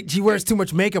 Like, she wears too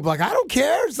much makeup. Like, I don't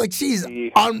care. It's like she's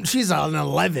on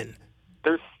 11.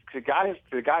 There's the guys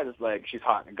is like, she's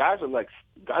hot. And guys are like,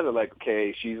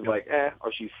 okay, she's like,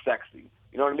 or she's sexy.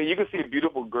 You know what I mean? You can see a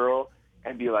beautiful girl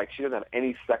and be like, she doesn't have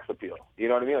any sex appeal. You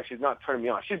know what I mean? Like, she's not turning me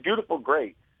on. She's beautiful,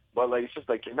 great. But, like, it's just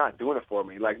like, you're not doing it for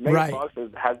me. Like, Megan Fox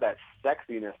has that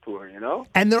sexiness to her, you know?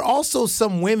 And there are also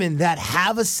some women that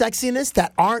have a sexiness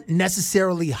that aren't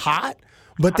necessarily hot,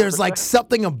 but there's, 100%. Like,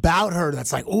 something about her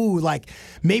that's like, ooh, like,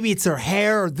 maybe it's her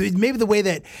hair, or maybe the way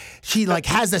that she, like,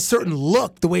 has a certain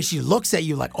look, the way she looks at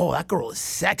you, like, oh, that girl is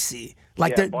sexy.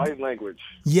 Like, body language.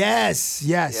 Yes.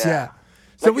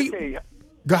 So like,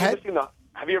 go ahead.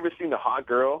 Have you ever seen the hot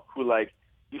girl who, like,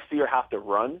 you see her have to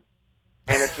run?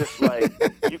 And it's just like,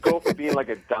 you go from being like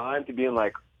a dime to being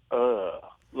like,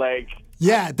 like.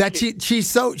 Yeah, that she's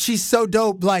so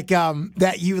dope. Like,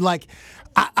 that you like,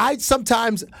 I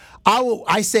sometimes I'll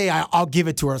give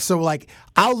it to her. So, like,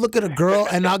 I'll look at a girl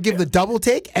and I'll give the double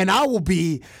take, and I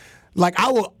will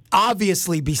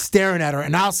obviously be staring at her,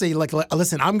 and I'll say, like,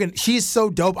 listen, she's so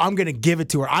dope, I'm gonna give it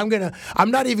to her. I'm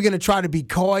not even gonna try to be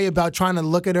coy about trying to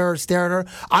look at her or stare at her.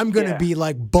 I'm gonna be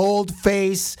like bold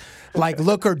face, like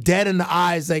look her dead in the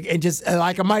eyes, like, and just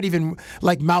like I might even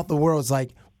like mouth the words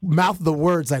like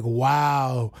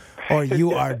wow, or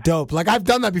you are dope. Like, I've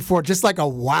done that before, just like a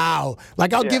wow.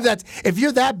 Like, I'll give that. If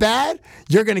you're that bad,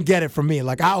 you're gonna get it from me.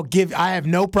 Like, I have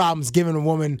no problems giving a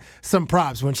woman some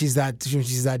props when she's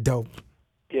that dope.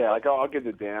 Yeah, like, I'll give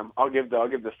the damn. I'll give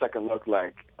the second look,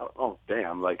 like, oh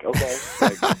damn, like, okay,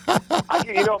 like,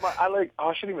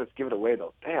 I shouldn't even give it away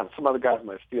though. Damn, some other guys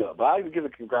might steal it, but I give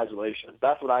it congratulations.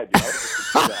 That's what I do. I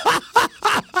just do that.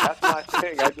 That's my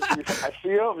thing. I see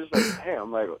them, I'm just like, damn,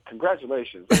 I'm like,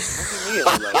 congratulations. Like, what do you mean?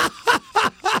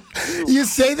 I'm like, you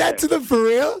say that to them for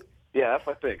real? Yeah, that's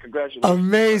my thing. Congratulations.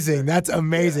 Amazing. That's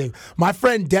amazing. Yeah. My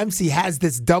friend Dempsey has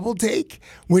this double take,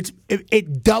 which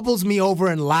it doubles me over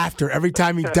in laughter every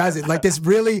time he does it. Like, this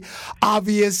really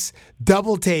obvious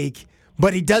double take,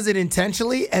 but he does it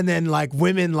intentionally, and then, like,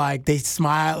 women, like, they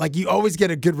smile. Like, you always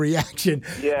get a good reaction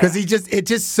because it's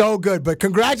just so good. But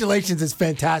congratulations is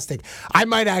fantastic. I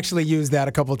might actually use that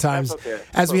a couple times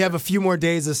as we have a few more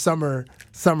days of summer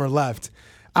left.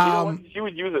 You know what? She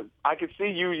would use it. I could see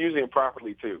you using it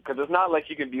properly too, because it's not like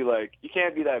you can't be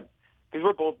that, because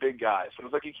we're both big guys, so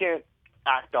it's like you can't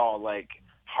act all like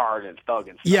hard and thug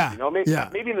and stuff. Yeah, you know,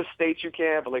 maybe in the States you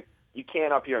can, but like you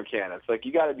can't up here in Canada. It's like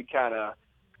you got to be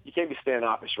you can't be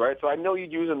standoffish, right? So I know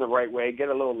you'd use it in the right way, get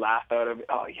a little laugh out of it.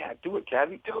 Oh yeah, do it,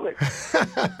 Cabbie, do it.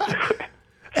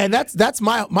 And that's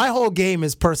my whole game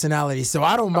is personality. So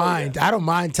I don't mind. I don't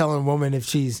mind telling a woman if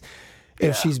she's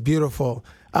beautiful.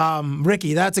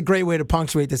 Ricky, that's a great way to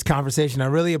punctuate this conversation. I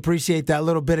really appreciate that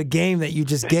little bit of game that you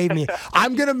just gave me.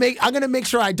 I'm gonna make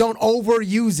sure I don't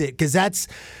overuse it, because that's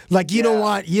like you don't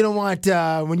want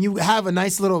when you have a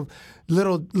nice little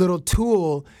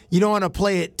tool, you don't want to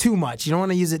play it too much. You don't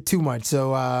want to use it too much.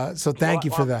 So thank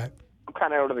you for that. I'm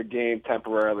kind of out of the game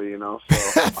temporarily, you know.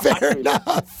 So fair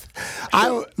enough.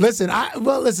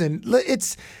 Listen.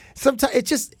 It's. Sometimes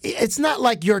it's not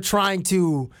like you're trying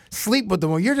to sleep with the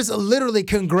woman. You're just literally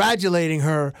congratulating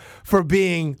her for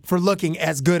looking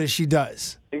as good as she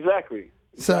does. Exactly.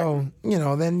 So,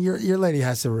 then your lady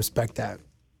has to respect that.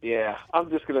 Yeah, I'm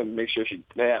just gonna make sure she.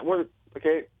 Yeah,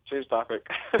 okay. Change topic.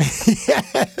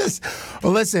 Yes.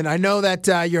 Well, listen, I know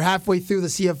that you're halfway through the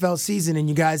CFL season, and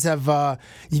you guys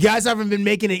haven't been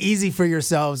making it easy for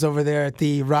yourselves over there at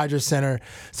the Rogers Center.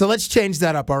 So let's change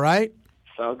that up, all right?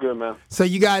 Sounds good, man. So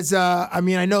you guys, I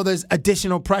know there's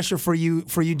additional pressure for you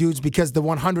dudes because the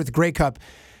 100th Grey Cup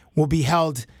will be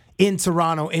held in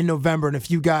Toronto in November, and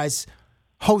if you guys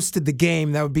hosted the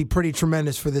game, that would be pretty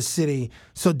tremendous for this city.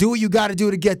 So do what you got to do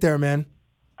to get there, man.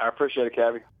 I appreciate it,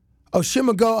 Cabbie.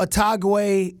 Oshimago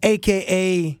Atogwe,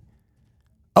 a.k.a.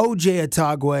 OJ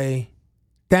Atogwe,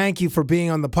 thank you for being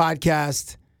on the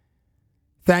podcast.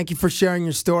 Thank you for sharing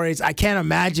your stories. I can't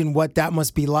imagine what that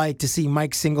must be like to see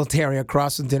Mike Singletary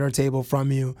across the dinner table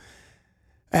from you.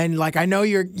 And, I know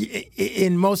you're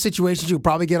in most situations, you'll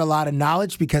probably get a lot of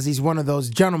knowledge because he's one of those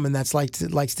gentlemen that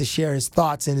likes to share his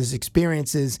thoughts and his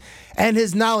experiences and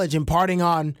his knowledge, imparting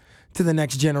on to the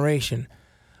next generation.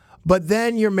 But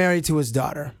then you're married to his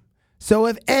daughter. So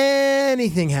if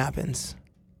anything happens,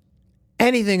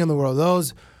 anything in the world,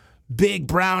 those big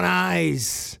brown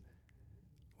eyes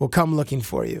will come looking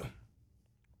for you.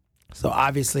 So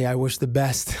obviously I wish the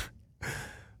best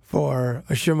for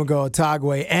Oshimago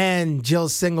Atogwe and Jill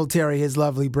Singletary, his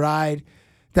lovely bride.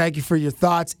 Thank you for your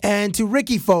thoughts. And to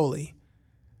Ricky Foley.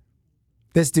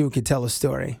 This dude could tell a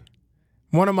story.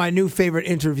 One of my new favorite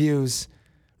interviews,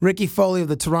 Ricky Foley of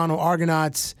the Toronto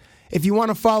Argonauts. If you want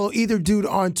to follow either dude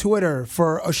on Twitter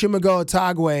for Oshimago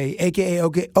Atogwe, a.k.a.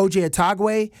 OJ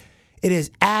Atogwe, it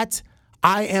is at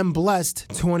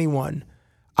IamBlessed21.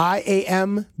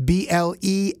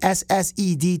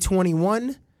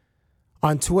 IamBlessed21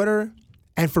 on Twitter.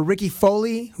 And for Ricky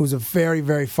Foley, who's a very,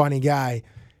 very funny guy,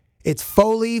 it's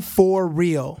Foley for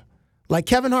real. Like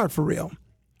Kevin Hart for real.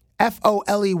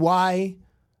 Foley,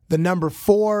 the number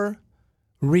 4,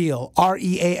 real,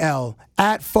 REAL,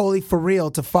 at Foley for real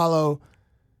to follow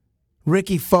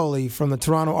Ricky Foley from the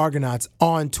Toronto Argonauts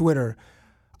on Twitter.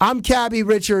 I'm Cabbie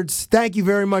Richards. Thank you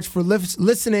very much for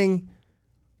listening.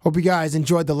 Hope you guys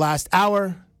enjoyed the last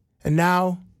hour. And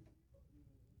now,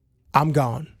 I'm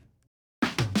gone.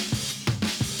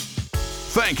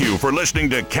 Thank you for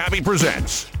listening to Cabbie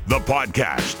Presents, the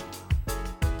podcast.